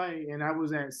big play, and that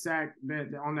was that sack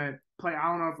that on that play.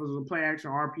 I don't know if it was a play action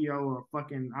RPO or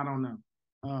fucking, I don't know.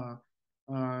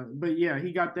 But yeah,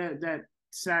 he got that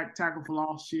sack tackle for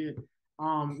loss shit.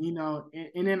 You know,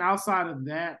 and then outside of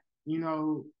that, you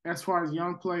know, as far as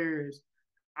young players,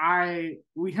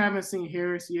 we haven't seen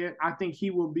Harris yet. I think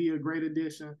he will be a great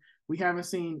addition. We haven't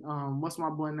seen what's my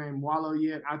boy named Wallow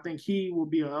yet. I think he will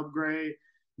be an upgrade.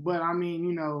 But I mean,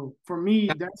 you know, for me,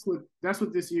 that's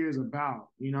what this year is about.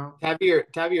 You know,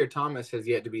 Tavier Thomas has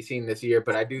yet to be seen this year,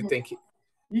 but I do think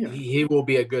he will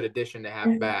be a good addition to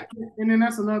have back. And then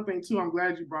that's another thing too. I'm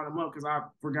glad you brought him up because I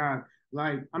forgot.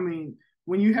 Like, I mean,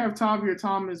 when you have Tavier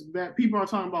Thomas back, people are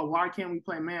talking about why can't we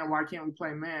play man? Why can't we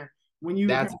play man? When you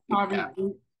have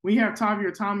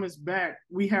Tavier Thomas back,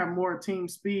 we have more team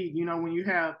speed. You know, when you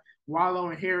have Wallow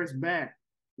and Harris back,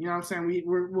 you know what I'm saying?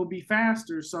 We'll be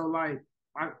faster. So like,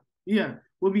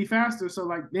 we'll be faster. So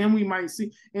like, then we might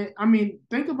see. And I mean,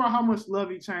 think about how much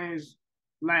Lovey changed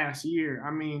last year.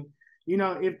 I mean, you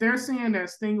know, if they're seeing that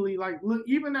Stingley, like, look,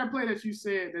 even that play that you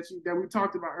said that we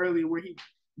talked about earlier, where he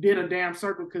did a damn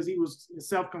circle because he was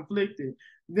self-conflicted.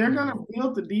 They're gonna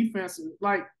build the defense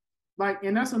like,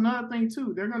 and that's another thing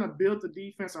too. They're gonna build the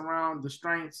defense around the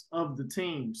strengths of the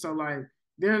team. So like,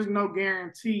 there's no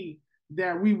guarantee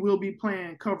that we will be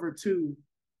playing cover 2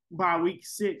 by week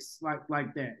 6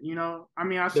 like that. You know, I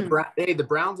mean, the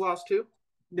Browns lost too.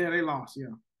 Yeah, they lost.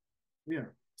 Yeah.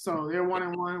 So they're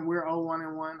 1-1. We're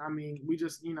 0-1-1. I mean, we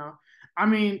just, you know, I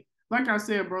mean, like I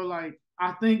said, bro, like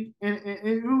I think, and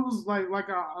it was like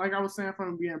I was saying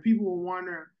from the beginning, people were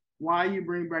wondering why you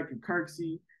bring back a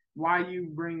Kirksey, why you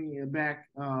bring it back,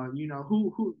 you know,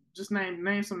 who just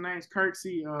name some names,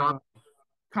 Kirksey,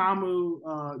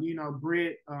 Kamu, you know,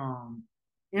 Britt,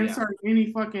 insert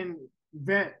any fucking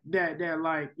vet that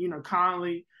like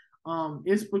Conley.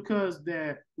 It's because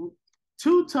that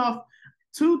two tough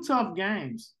two tough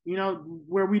games,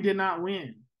 where we did not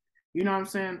win. You know what I'm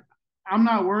saying? I'm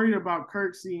not worried about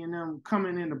Kirksey and them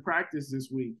coming into practice this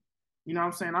week. You know what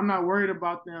I'm saying? I'm not worried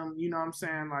about them,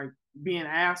 like being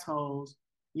assholes.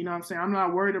 You know what I'm saying? I'm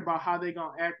not worried about how they're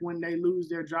going to act when they lose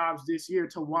their jobs this year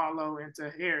to Wallow and to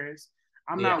Harris.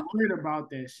 I'm Yeah. not worried about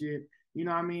that shit. You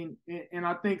know what I mean? And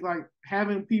I think like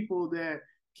having people that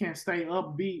can stay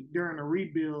upbeat during a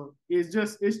rebuild is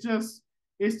just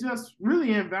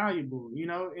really invaluable.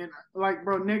 And like,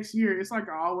 bro, next year, it's like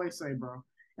I always say, bro,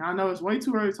 and I know it's way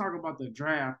too early to talk about the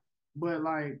draft, but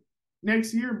like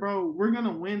next year, bro, we're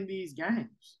gonna win these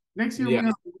games. Next year, we're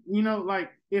Yeah. gonna,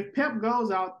 like if Pep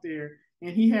goes out there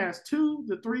and he has 2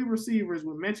 to 3 receivers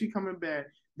with Mechie coming back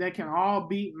that can all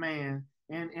beat man,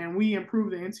 and we improve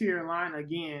the interior line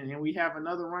again, and we have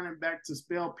another running back to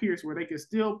spell Pierce where they can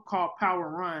still call power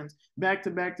runs back to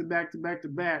back to back to back to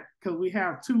back because we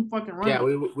have 2 fucking Yeah,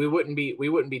 running. we wouldn't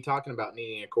be talking about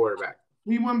needing a quarterback.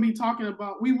 We wouldn't be talking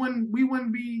about we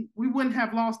wouldn't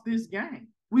have lost this game.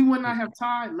 We would not have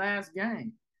tied last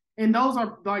game. And those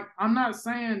are like, I'm not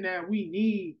saying that we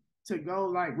need to go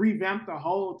like revamp the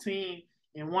whole team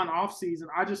in one offseason.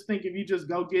 I just think if you just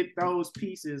go get those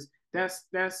pieces, that's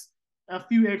a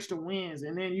few extra wins.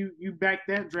 And then you back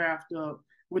that draft up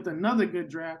with another good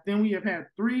draft. Then we have had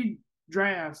 3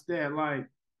 drafts that like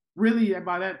really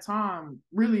by that time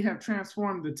really have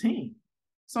transformed the team.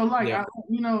 So like Yeah.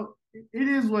 it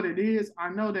is what it is. I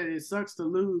know that it sucks to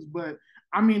lose, but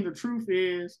I mean the truth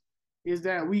is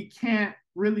that we can't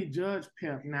really judge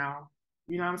Pep now.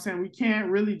 You know what I'm saying? We can't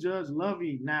really judge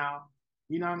Lovey now.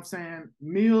 You know what I'm saying?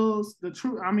 Mills, the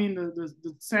truth. I mean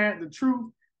the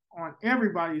truth on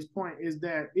everybody's point is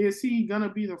that is he gonna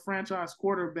be the franchise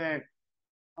quarterback?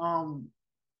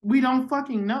 We don't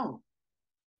fucking know.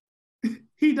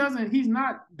 He doesn't. He's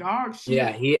not dog shit.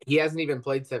 Yeah, he hasn't even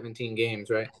played 17 games,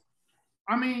 right?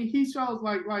 I mean, he shows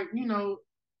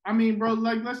I mean, bro,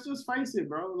 like let's just face it,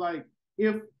 bro. Like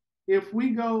if we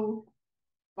go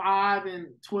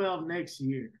 5-12 next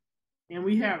year and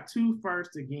we have 2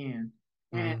 firsts again,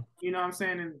 and Mm. you know what I'm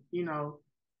saying, and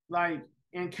like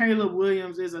and Caleb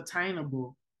Williams is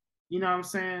attainable, you know what I'm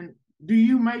saying? Do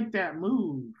you make that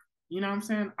move? You know what I'm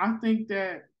saying? I think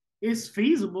that it's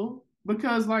feasible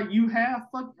because like you have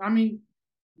I mean,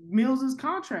 Mills's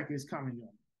contract is coming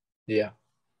up. Yeah.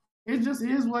 It just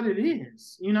is what it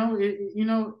is.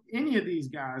 Any of these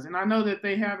guys, and I know that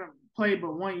they haven't played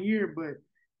but 1 year, but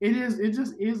it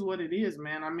just is what it is,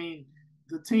 man. I mean,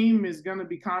 the team is gonna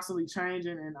be constantly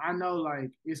changing, and I know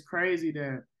like it's crazy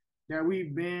that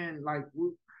we've been like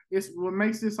it's what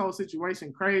makes this whole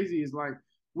situation crazy is like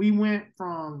we went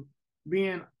from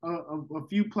being a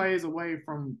few plays away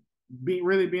from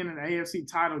really being an AFC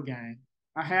title game,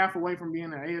 a half away from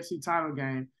being an AFC title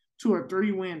game to a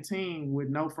 3-win team with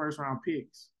no first round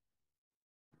picks.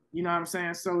 You know what I'm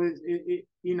saying? So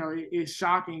it's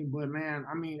shocking, but man,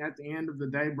 I mean, at the end of the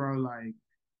day, bro, like,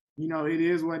 it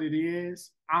is what it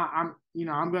is. I'm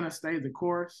gonna stay the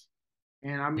course,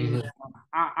 and I mean, Mm-hmm.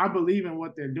 I believe in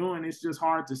what they're doing. It's just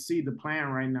hard to see the plan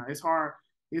right now. It's hard.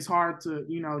 It's hard to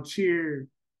cheer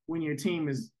when your team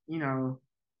is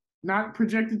not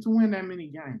projected to win that many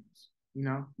games.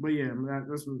 But yeah,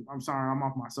 I'm sorry, I'm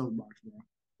off my soapbox, bro.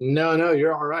 No,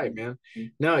 you're all right, man.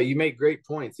 No, you make great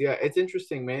points. Yeah, it's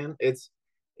interesting, man.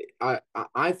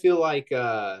 I feel like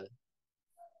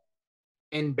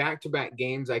in back-to-back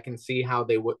games, I can see how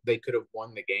they could have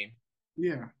won the game.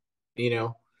 Yeah. You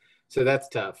know, so that's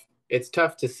tough. It's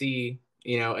tough to see,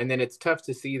 and then it's tough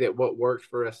to see that what worked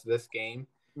for us this game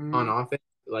on Mm-hmm. offense,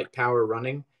 like power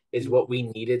running, is what we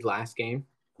needed last game.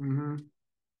 Mm-hmm.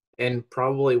 And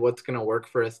probably what's going to work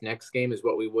for us next game is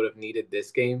what we would have needed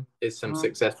this game is some Uh-huh.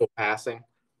 successful passing.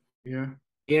 Yeah.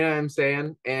 You know what I'm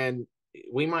saying? And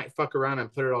we might fuck around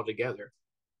and put it all together.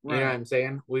 You know Right. what I'm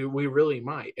saying? We really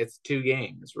might. It's 2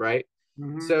 games, right?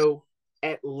 Mm-hmm. So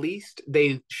at least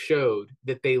they showed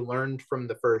that they learned from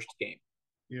the first game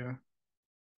Yeah.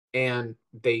 and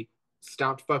they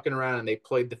stopped fucking around and they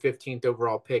played the 15th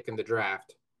overall pick in the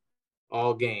draft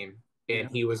all game Yeah. and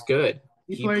he was good.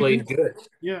 He He played played good. good.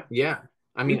 Yeah. Yeah.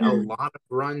 I We mean, a did. lot of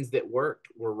runs that worked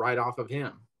were right off of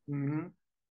him. Mm-hmm.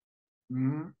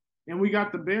 Mm-hmm. And we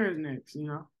got the Bears next.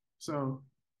 So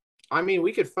I mean,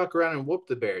 we could fuck around and whoop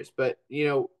the Bears, but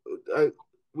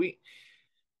we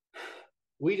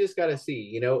we just got to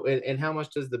see, and how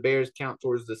much does the Bears count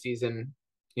towards the season,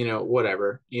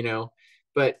 whatever,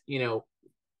 but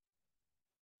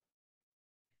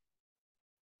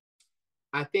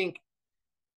I think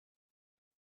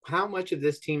how much of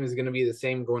this team is going to be the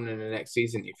same going into next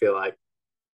season, you feel like?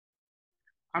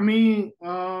 I mean,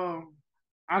 I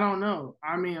don't know.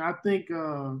 I think,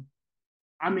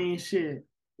 shit.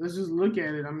 Let's just look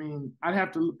at it. I'd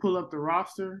have to pull up the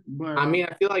roster, but I mean,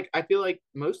 I feel like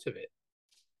most of it.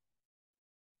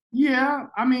 yeah,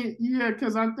 yeah,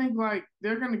 because I think like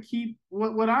they're gonna keep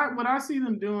what I see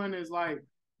them doing is like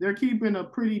they're keeping a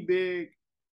pretty big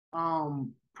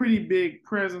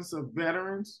presence of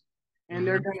veterans, and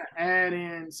they're Mm-hmm. gonna add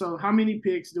in. So how many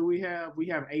picks do we have? We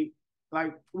have 8.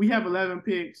 Like we have 11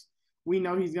 picks. We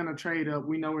know he's gonna trade up.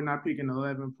 We know we're not picking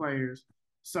 11 players.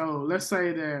 So let's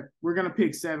say that we're gonna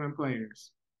pick 7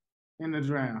 players in the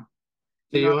draft.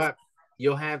 So You know,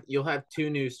 you'll have two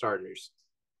new starters.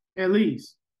 at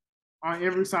least on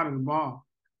every side of the ball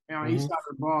and on each Mm-hmm. side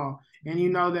of the ball. And you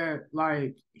know that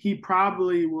like he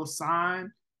probably will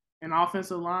sign an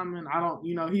offensive lineman. I don't,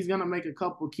 he's gonna make a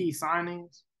couple key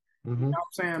signings. You know Mm-hmm. what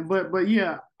I'm saying? But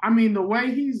yeah, the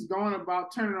way he's going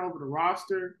about turning over the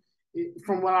roster,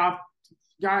 from what I've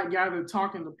gathered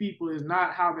talking to people, is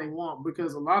not how they want,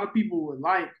 because a lot of people would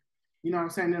like, you know what I'm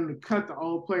saying, them to cut the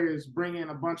old players, bring in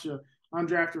a bunch of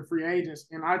undrafted free agents.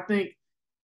 And I think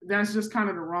that's just kind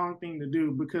of the wrong thing to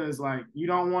do, because like you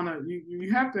don't want to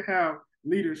you have to have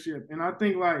leadership. And I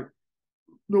think like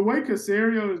the way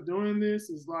Casario is doing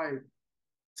this is like,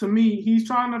 to me, he's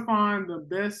trying to find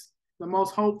the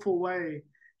most hopeful way.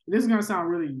 This is gonna sound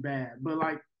really bad, but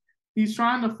like he's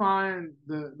trying to find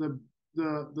the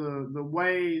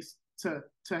ways to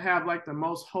have like the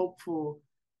most hopeful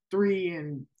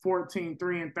 3-14,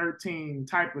 3-13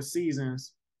 type of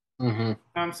seasons. Mm-hmm. You know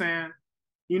what I'm saying?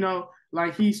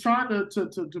 Like he's trying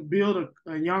to build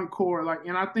a young core. Like,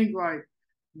 and I think like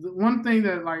the one thing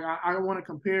that like I want to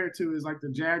compare it to is like the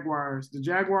Jaguars. The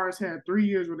Jaguars had 3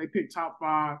 years where they picked top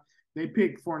 5. They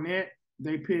picked Fournette,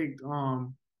 they picked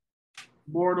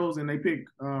Bortles, and they picked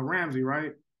Ramsey,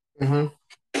 right? Mm-hmm.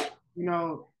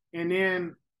 And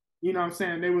then what I'm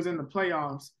saying, they was in the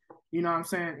playoffs. You know what I'm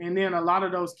saying? And then a lot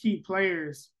of those key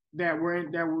players that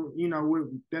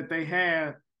they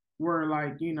had were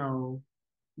like,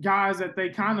 guys that they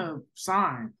kind of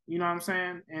signed, you know what I'm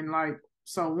saying? And like,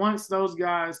 so once those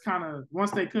guys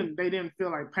once they didn't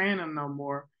feel like paying them no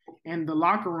more, and the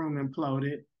locker room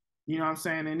imploded, you know what I'm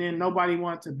saying? And then nobody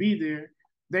wanted to be there.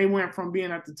 They went from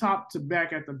being at the top to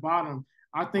back at the bottom.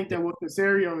 I think that what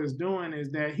Casario is doing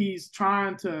is that he's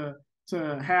trying to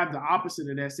have the opposite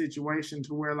of that situation,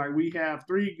 to where like we have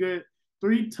 3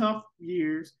 tough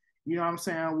years. You know what I'm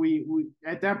saying? We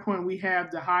at that point we have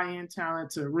the high end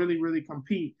talent to really really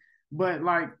compete, but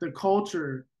like the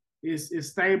culture is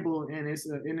stable, and it's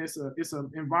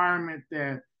an environment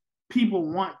that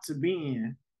people want to be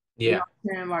in. You know Yeah. what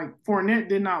I'm saying? Like Fournette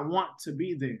did not want to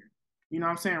be there. You know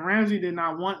what I'm saying? Ramsey did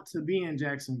not want to be in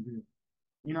Jacksonville.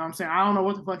 You know what I'm saying? I don't know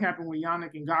what the fuck happened with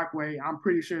Yannick Ngakoue. I'm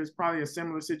pretty sure it's probably a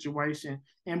similar situation.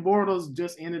 And Bortles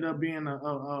just ended up being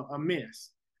a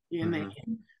miss in the Mm-hmm.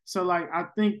 end. So like I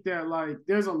think that like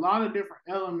there's a lot of different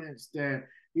elements that,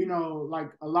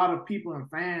 like a lot of people and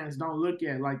fans don't look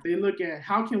at. Like they look at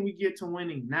how can we get to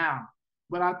winning now?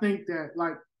 But I think that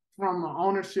like from an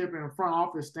ownership and front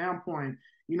office standpoint,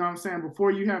 you know what I'm saying,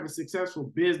 before you have a successful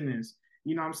business,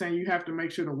 you know what I'm saying, you have to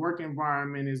make sure the work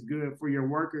environment is good for your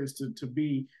workers to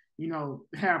be,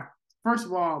 have, first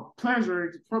of all,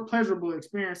 pleasurable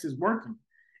experiences working.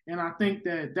 And I think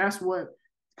that that's what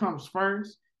comes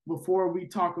first before we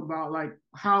talk about like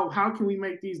how can we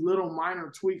make these little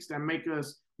minor tweaks that make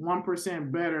us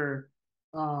 1% better.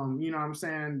 You know what I'm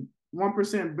saying,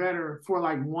 1% better for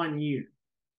like 1 year.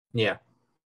 Yeah.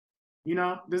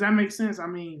 Does that make sense?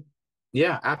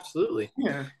 Yeah, absolutely.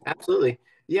 Yeah. Absolutely.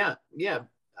 Yeah, yeah.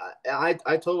 I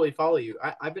totally follow you.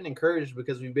 I've been encouraged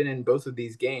because we've been in both of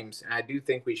these games, and I do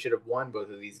think we should have won both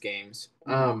of these games.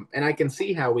 And I can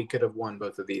see how we could have won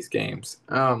both of these games.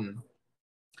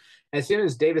 As soon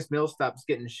as Davis Mills stops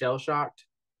getting shell shocked,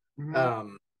 Mm-hmm.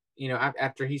 um,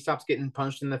 after he stops getting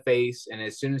punched in the face, and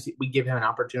as soon as we give him an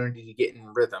opportunity to get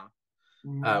in rhythm,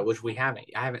 Mm-hmm. which we haven't,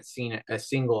 I haven't seen a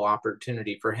single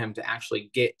opportunity for him to actually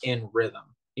get in rhythm.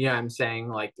 You know what I'm saying?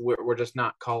 Like we're just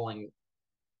not calling.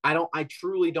 I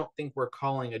truly don't think we're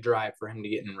calling a drive for him to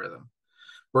get in rhythm.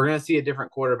 We're gonna see a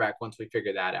different quarterback once we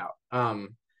figure that out.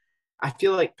 I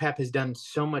feel like Pep has done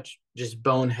so much just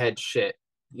bonehead shit.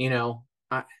 You know,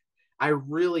 I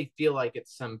really feel like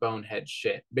it's some bonehead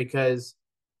shit because,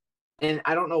 and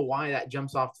I don't know why that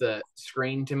jumps off the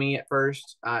screen to me at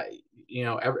first.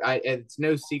 It's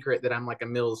no secret that I'm like a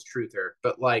Mills truther,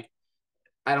 but like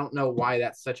I don't know why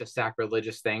that's such a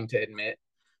sacrilegious thing to admit.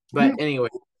 But anyway,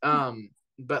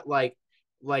 but like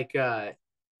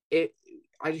it,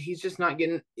 he's just not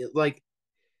getting like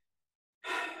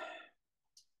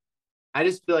I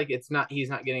just feel like he's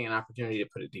not getting an opportunity to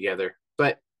put it together.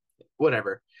 But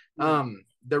whatever. Yeah.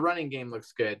 The running game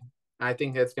looks good. I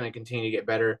think that's going to continue to get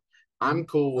better. Mm-hmm. I'm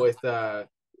cool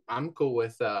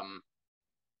with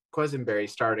Quisenberry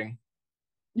starting.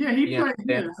 Yeah, he Yeah, played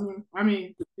good. I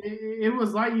mean, it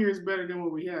was light years better than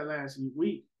what we had last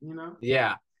week.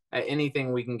 yeah.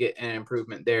 Anything we can get an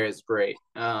improvement there is great.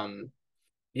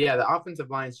 Yeah, the offensive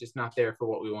line is just not there for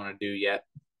what we want to do yet.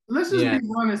 Let's just Yeah, be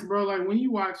honest, bro. Like when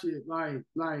you watch it, like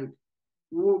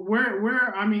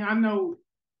where I mean, I know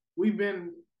we've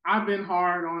been I've been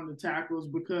hard on the tackles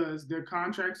because their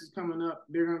contracts is coming up.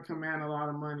 They're gonna command a lot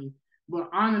of money. But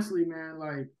honestly, man,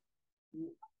 like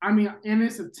I mean, and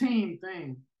it's a team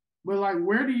thing. But like,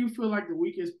 where do you feel like the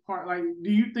weakest part? Like,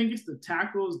 do you think it's the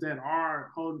tackles that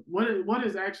are holding? What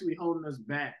is actually holding us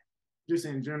back, just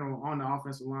in general, on the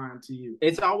offensive line to you?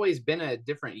 it's always been a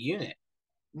different unit.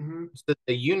 Mm-hmm. So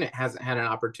the unit hasn't had an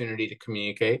opportunity to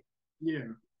communicate. Yeah. You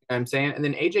know what I'm saying, and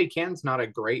then AJ Can's not a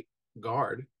great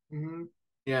guard. Mm-hmm.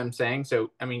 You know what I'm saying?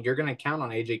 So I mean, you're going to count on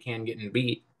AJ Can getting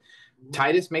beat.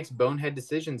 Titus makes bonehead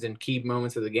decisions in key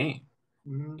moments of the game.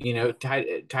 Mm-hmm. You know,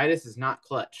 Titus is not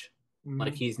clutch. Mm-hmm.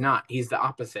 Like he's not. He's the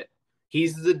opposite.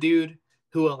 He's the dude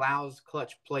who allows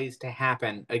clutch plays to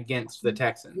happen against the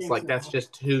Texans. Yeah. Like that's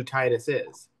just who Titus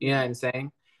is. You know what I'm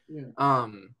saying? Yeah.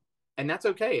 And that's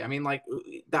okay. I mean, like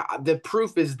the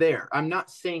proof is there. I'm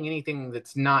not saying anything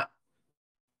that's not.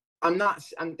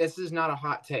 This is not a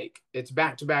hot take. It's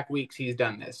back to back weeks he's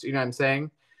done this. You know what I'm saying?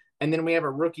 And then we have a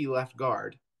rookie left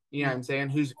guard. You know what I'm saying?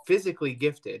 Who's physically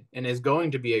gifted and is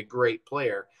going to be a great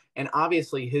player. And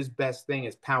obviously, his best thing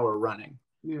is power running.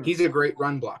 Yeah. He's a great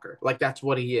run blocker. Like that's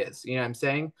what he is. You know what I'm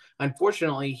saying?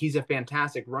 Unfortunately, he's a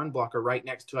fantastic run blocker right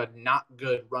next to a not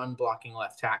good run blocking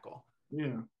left tackle.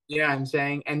 Yeah. You know what I'm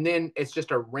saying? And then it's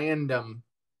just a random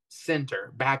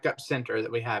backup center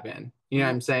that we have in. You know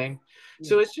what I'm saying? Yeah.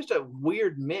 So it's just a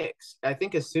weird mix. I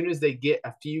think as soon as they get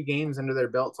a few games under their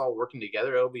belts all working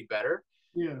together, it'll be better.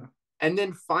 Yeah. And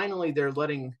then finally, they're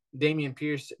letting Dameon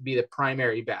Pierce be the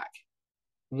primary back.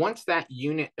 Once that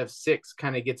unit of 6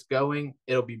 kind of gets going,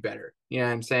 it'll be better. You know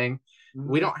what I'm saying? Mm-hmm.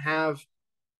 We don't have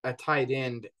a tight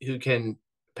end who can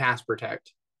pass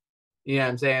protect. You know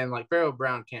what I'm saying? Like Pharaoh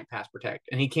Brown can't pass protect,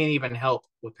 and he can't even help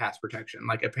with pass protection,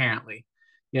 like apparently.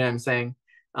 You know what I'm saying?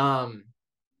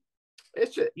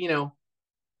 It's just,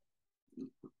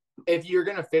 if you're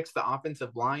going to fix the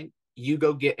offensive line, you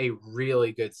go get a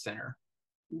really good center.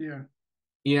 Yeah.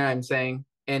 You know what I'm saying?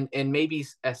 And maybe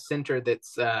a center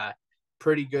that's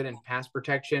pretty good in pass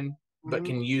protection, but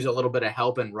can use a little bit of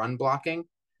help in run blocking.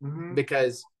 Mm-hmm.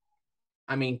 Because,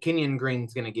 I mean, Kenyon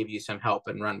Green's going to give you some help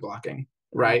in run blocking,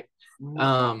 right?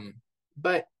 Mm-hmm.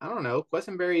 But I don't know.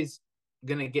 Quessenberry's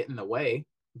going to get in the way,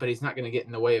 but he's not going to get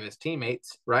in the way of his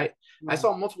teammates, right? I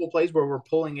saw multiple plays where we're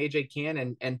pulling AJ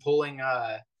Can and pulling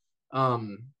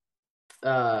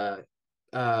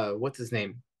what's his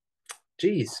name?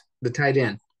 Jeez, the tight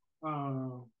end.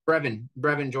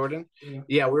 Brevin Jordan.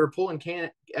 Yeah, we were pulling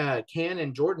Can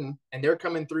and Jordan, and they're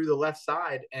coming through the left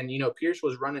side, and Pierce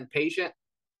was running patient.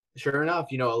 Sure enough,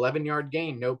 11-yard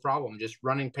gain, no problem, just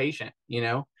running patient,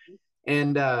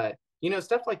 and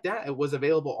stuff like that. It was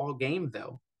available all game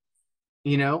though,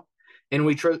 and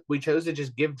we chose to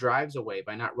just give drives away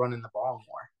by not running the ball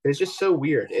more. It's just so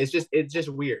weird. It's just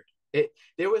weird.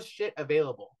 There was shit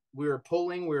available. We were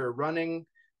pulling, we were running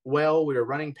well, we were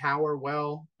running power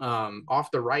well,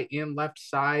 off the right and left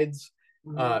sides.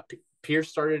 Pierce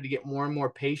started to get more and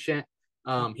more patient.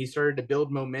 He started to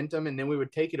build momentum, and then we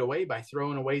would take it away by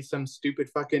throwing away some stupid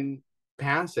fucking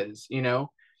passes.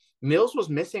 Mills was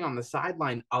missing on the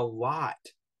sideline a lot.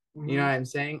 You know what I'm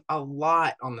saying? A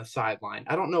lot on the sideline.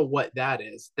 I don't know what that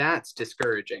is. That's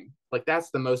discouraging. Like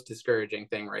that's the most discouraging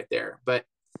thing right there. But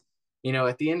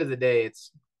at the end of the day,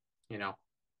 it's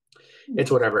it's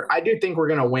whatever. I do think we're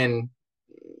gonna win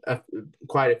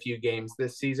quite a few games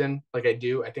this season. Like I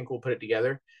do. I think we'll put it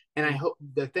together. And I hope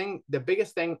the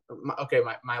biggest thing. Okay,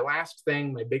 my last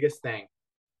thing, my biggest thing.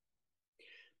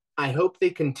 I hope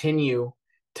they continue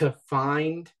to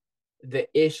find the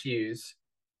issues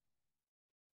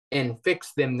and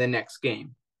fix them the next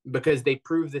game, because they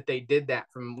proved that they did that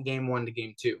from game 1 to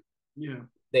game 2. Yeah.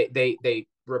 They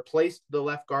replaced the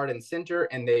left guard and center,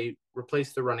 and they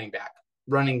replaced the running back.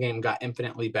 Running game got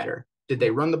infinitely better. Did they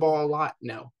run the ball a lot?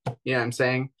 No. You know what I'm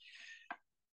saying?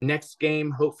 Next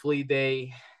game, hopefully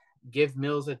they give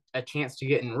Mills a chance to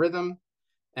get in rhythm.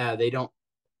 They don't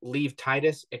leave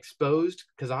Titus exposed,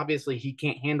 because obviously he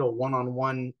can't handle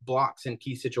one-on-one blocks in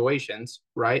key situations,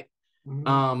 right?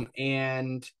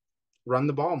 And run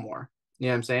the ball more. You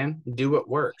know what I'm saying? Do what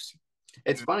works.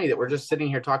 It's funny that we're just sitting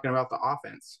here talking about the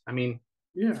offense. I mean,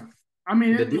 Yeah. I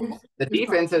mean, the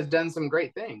defense has done some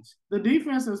great things. The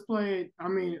defense has played, I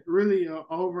mean, really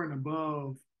over and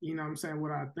above, you know what I'm saying,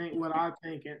 what I think.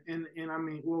 And I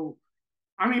mean, well,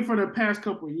 I mean, for the past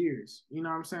couple of years, you know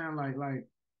what I'm saying?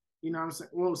 You know what I'm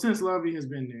saying? Well, since Lovey has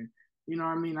been there, you know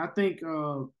what I mean? I think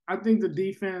the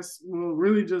defense will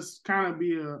really just kind of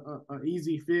be a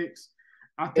easy fix.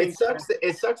 I think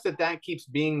It sucks that keeps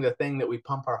being the thing that we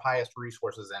pump our highest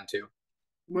resources into.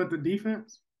 with the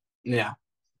defense. Yeah.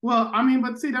 Well, I mean,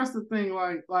 but see, that's the thing.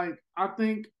 Like I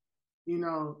think, you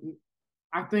know,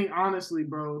 I think honestly,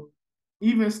 bro,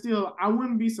 even still, I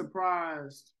wouldn't be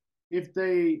surprised if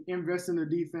they invest in the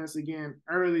defense again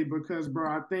early because, bro,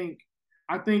 I think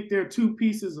they're two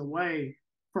pieces away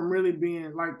from really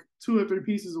being like 2 or 3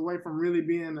 pieces away from really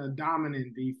being a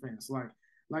dominant defense.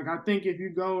 Like I think if you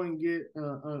go and get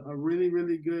a really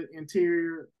really good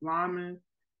interior lineman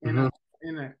and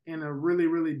mm-hmm. a really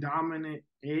really dominant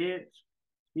edge,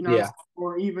 you know, yeah.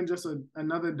 or even just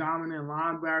another dominant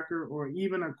linebacker or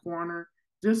even a corner.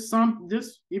 Just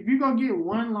if you go get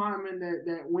one lineman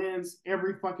that wins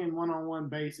every fucking one-on-one,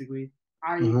 basically.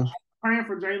 Praying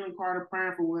for Jalen Carter,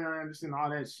 praying for Will Anderson, all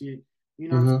that shit. You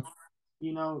know, mm-hmm.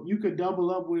 you know, you could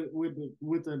double up with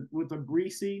a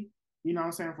Greasy, you know what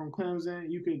I'm saying, from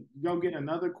Clemson. You could go get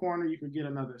another corner, you could get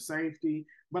another safety.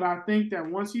 But I think that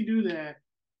once you do that,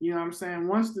 you know what I'm saying,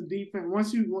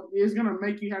 it's gonna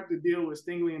make you have to deal with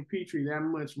Stingley and Petrie that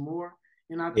much more.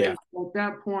 And I think at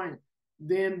that point,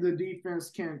 then the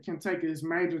defense can take this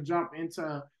major jump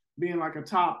into being like a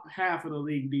top half of the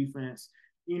league defense.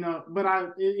 You know,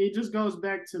 but it just goes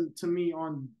back to me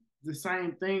on the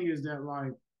same thing is that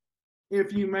like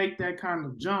if you make that kind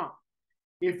of jump,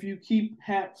 if you keep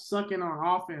sucking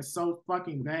on offense so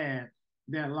fucking bad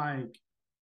that like,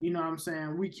 you know what I'm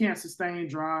saying, we can't sustain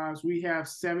drives, we have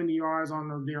 70 yards on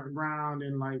the ground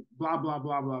and like blah blah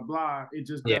blah blah blah, it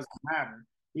just doesn't matter.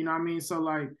 You know what I mean? So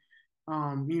like,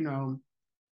 you know,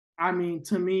 I mean,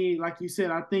 to me, like you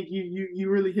said, I think you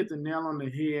really hit the nail on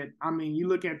the head. I mean, you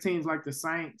look at teams like the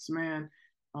Saints, man.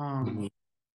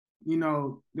 You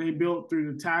know, they built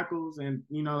through the tackles, and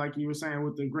you know, like you were saying,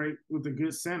 with the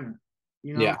good center.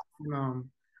 You know,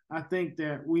 I think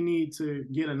that we need to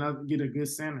get a good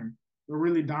center, a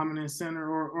really dominant center,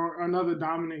 or another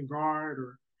dominant guard.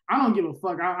 Or I don't give a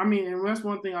fuck. I mean, and that's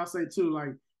one thing I'll say too.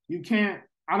 Like you can't.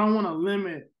 I don't want to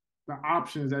limit the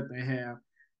options that they have.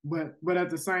 But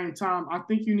at the same time, I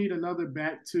think you need another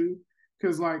back too,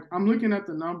 because like I'm looking at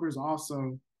the numbers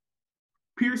also.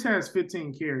 Pierce has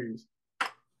 15 carries,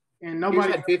 and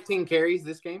nobody had 15 carries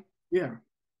this game. Yeah.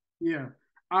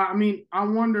 I mean, I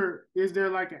wonder, is there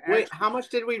like wait? How much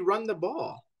did we run the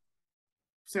ball?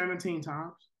 17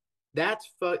 times. That's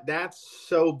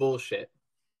so bullshit.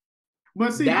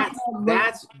 But see,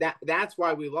 that's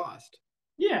why we lost.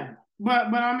 Yeah,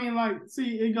 but I mean, like,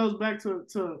 see, it goes back to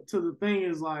the thing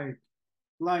is like,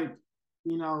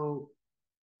 you know,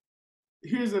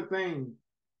 here's the thing.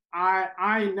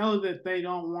 I know that they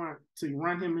don't want to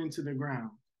run him into the ground.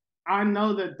 I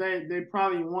know that they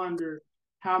probably wonder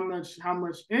how much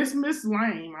it's Miss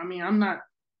Lame. I mean, I'm not,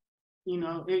 you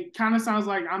know, it kind of sounds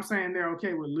like I'm saying they're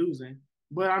okay with losing,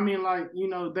 but I mean, like, you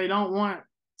know, they don't want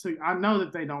to. I know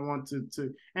that they don't want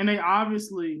to, and they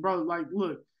obviously, bro, like,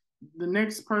 look. The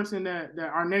next person that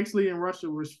our next lead in Russia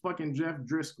was fucking Jeff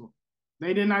Driscoll.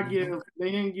 They didn't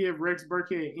give Rex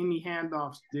Burkhead any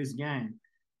handoffs this game.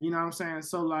 You know what I'm saying?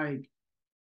 So like,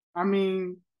 I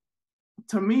mean,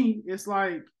 to me, it's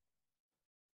like,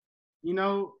 you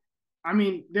know, I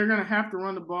mean, they're gonna have to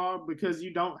run the ball because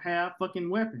you don't have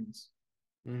fucking weapons.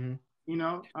 Mm-hmm. You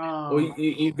know, well,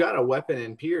 you've got a weapon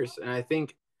in Pierce, and I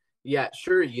think, yeah,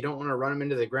 sure, you don't want to run him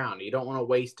into the ground, you don't want to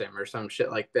waste him or some shit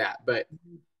like that, but.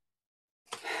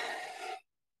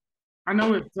 I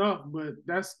know it's tough, but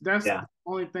that's the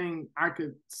only thing I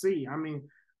could see. I mean,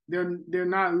 they're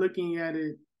not looking at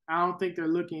it. I don't think they're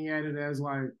looking at it as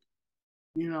like,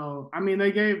 you know. I mean,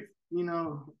 they gave, you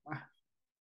know.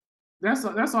 That's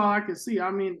all I could see.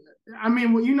 I mean,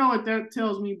 well, you know what that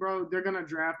tells me, bro? They're gonna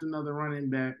draft another running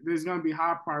back. There's gonna be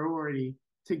high priority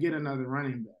to get another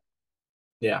running back.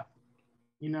 Yeah.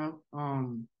 You know,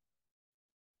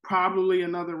 probably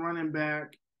another running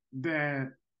back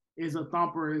that is a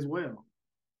thumper as well.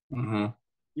 Mm-hmm.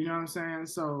 You know what I'm saying?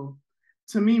 So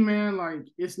to me, man, like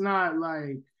it's not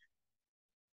like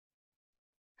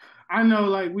I know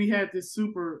like we had this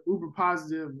super uber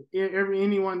positive.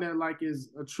 Anyone that like is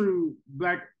a true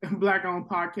black owned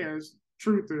podcast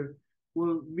truther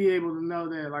will be able to know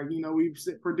that like, you know, we've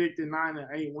predicted 8 or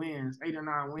 9 wins.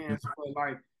 But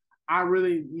like I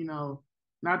really, you know,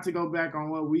 not to go back on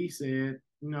what we said,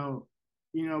 you know,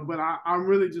 But I'm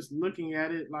really just looking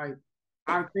at it like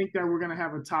I think that we're gonna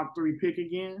have a top 3 pick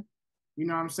again. You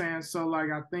know what I'm saying? So like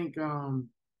I think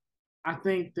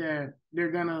that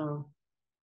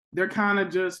they're kind of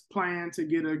just playing to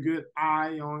get a good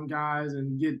eye on guys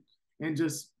and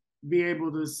just be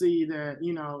able to see that,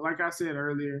 like I said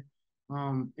earlier,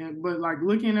 but like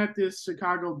looking at this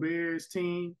Chicago Bears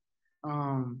team,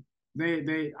 I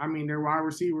mean their wide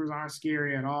receivers aren't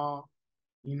scary at all.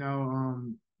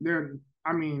 They're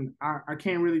I mean, I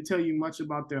can't really tell you much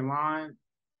about their line.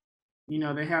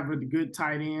 They have a good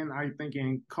tight end, I think,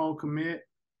 in Cole Kmet.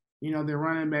 Their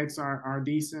running backs are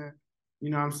decent. You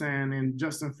know what I'm saying? And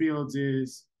Justin Fields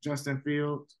is Justin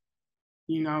Fields.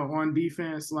 On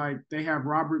defense, like they have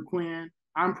Robert Quinn.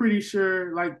 I'm pretty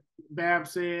sure, Bab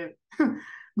said,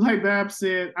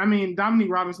 I mean,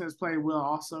 Dominique Robinson has played well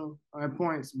also at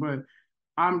points, but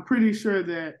I'm pretty sure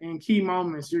that in key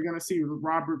moments, you're going to see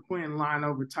Robert Quinn line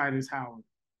over Titus Howard.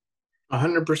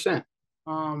 100%.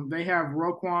 They have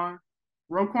Roquan.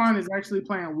 Roquan is actually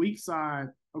playing weak side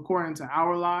according to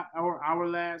our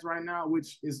lads right now,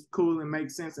 which is cool and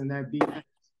makes sense in that defense.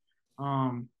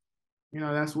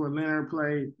 That's where Leonard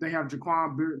played. They have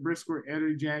Jaquan Brisker,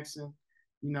 Eddie Jackson,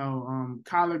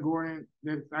 Kyler Gordon.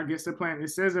 I guess they're playing. It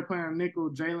says they're playing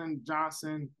nickel, Jalen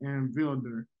Johnson and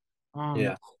Vilder.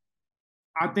 Yeah.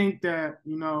 I think that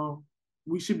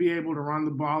we should be able to run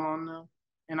the ball on them,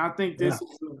 and I think this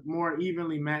is a more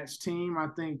evenly matched team. I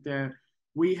think that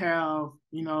we have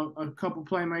a couple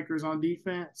playmakers on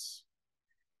defense.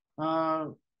 I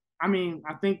mean,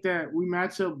 I think that we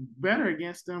match up better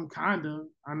against them, kind of.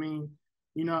 I mean,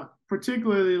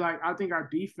 particularly like I think our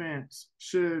defense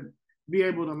should be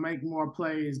able to make more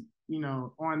plays,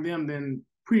 on them than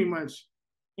pretty much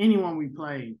anyone we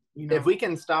played. If we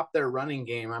can stop their running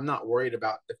game, I'm not worried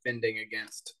about defending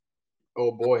against.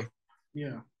 Oh boy.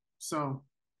 Yeah. So,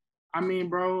 I mean,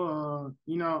 bro,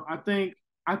 I think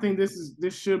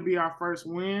this should be our first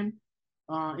win.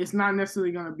 It's not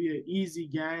necessarily going to be an easy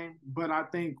game, but I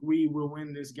think we will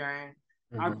win this game.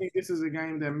 Mm-hmm. I think this is a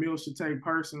game that Mills should take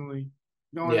personally.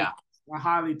 Going a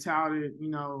highly touted,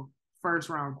 first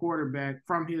round quarterback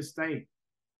from his state.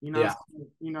 A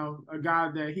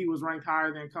guy that he was ranked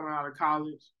higher than coming out of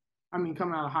college. Coming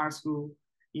out of high school.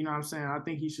 You know what I'm saying? I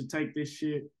think he should take this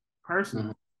shit personally.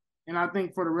 Mm-hmm. And I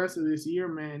think for the rest of this year,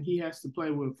 man, he has to play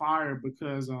with fire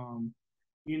because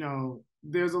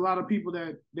there's a lot of people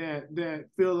that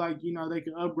feel like, they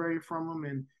can upgrade from him.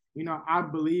 And, I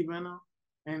believe in him.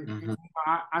 And, mm-hmm.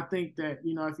 I think that,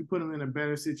 if you put him in a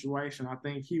better situation, I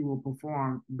think he will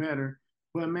perform better.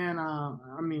 But, man,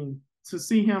 to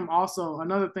see him also,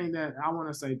 another thing that I want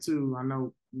to say, too, I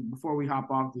know before we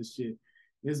hop off this shit,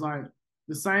 is like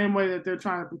the same way that they're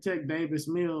trying to protect Davis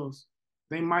Mills,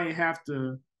 they might have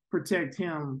to protect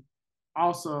him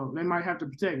also. They might have to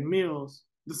protect Mills.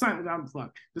 The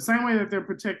same way that they're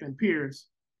protecting Pierce,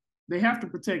 they have to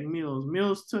protect Mills.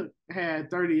 Mills had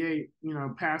 38,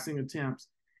 passing attempts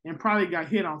and probably got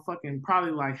hit on probably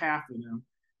like half of them.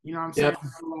 You know what I'm saying?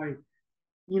 Yep. So like,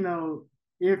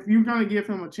 if you're gonna give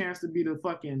him a chance to be the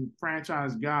fucking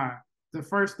franchise guy, the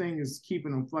first thing is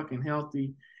keeping him fucking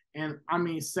healthy. And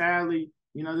sadly,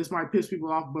 this might piss people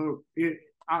off, but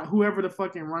whoever the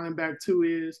fucking running back 2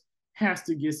 is has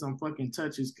to get some fucking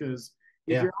touches because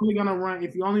if you're only gonna run,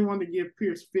 if you only want to give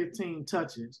Pierce 15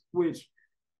 touches, which,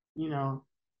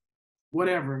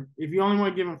 whatever. If you only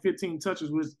want to give him 15 touches,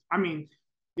 which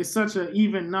it's such an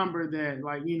even number that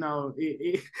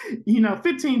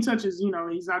 15 touches,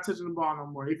 he's not touching the ball no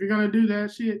more. If you're gonna do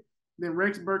that shit, then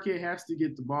Rex Burkhead has to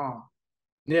get the ball.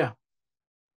 Yeah.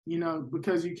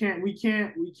 Because we can't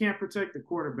protect the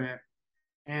quarterback,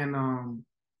 and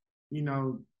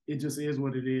it just is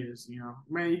what it is.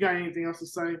 Man, you got anything else to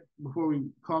say before we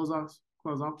close off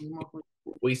this motherfucker?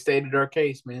 We stated our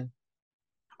case, man.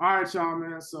 All right, y'all,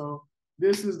 man. So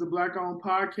this is the Black Owned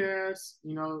Podcast.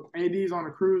 AD's on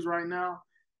a cruise right now,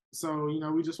 so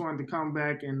we just wanted to come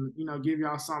back and give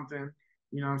y'all something.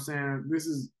 You know what I'm saying? This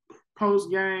is post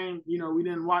game. We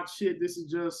didn't watch shit. This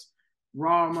is just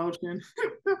raw emotion.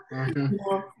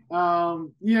 Mm-hmm.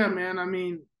 Yeah,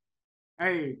 man.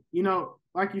 Hey,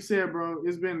 like you said, bro,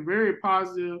 it's been very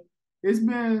positive. It's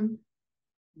been,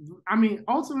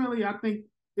 ultimately, I think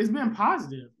it's been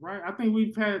positive, right? I think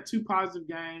we've had 2 positive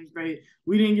games.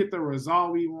 We didn't get the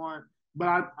result we want,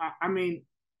 but I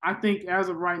think as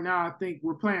of right now, I think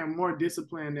we're playing more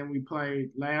disciplined than we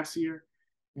played last year,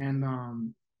 and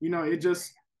it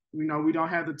just, we don't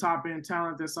have the top end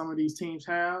talent that some of these teams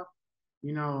have.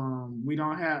 We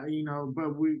don't have,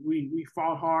 but we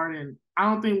fought hard, and I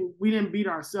don't think we didn't beat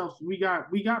ourselves. We got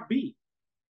beat.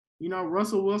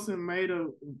 Russell Wilson made a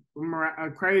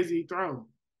crazy throw.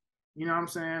 You know what I'm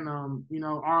saying?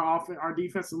 Our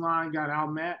defensive line got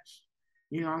outmatched.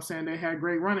 You know what I'm saying? They had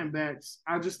great running backs.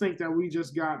 I just think that we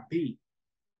just got beat.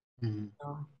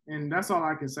 Mm-hmm. And that's all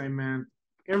I can say, man.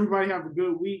 Everybody have a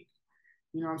good week.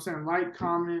 You know what I'm saying? Like,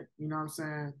 comment, you know what I'm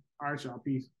saying? All right, y'all.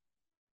 Peace.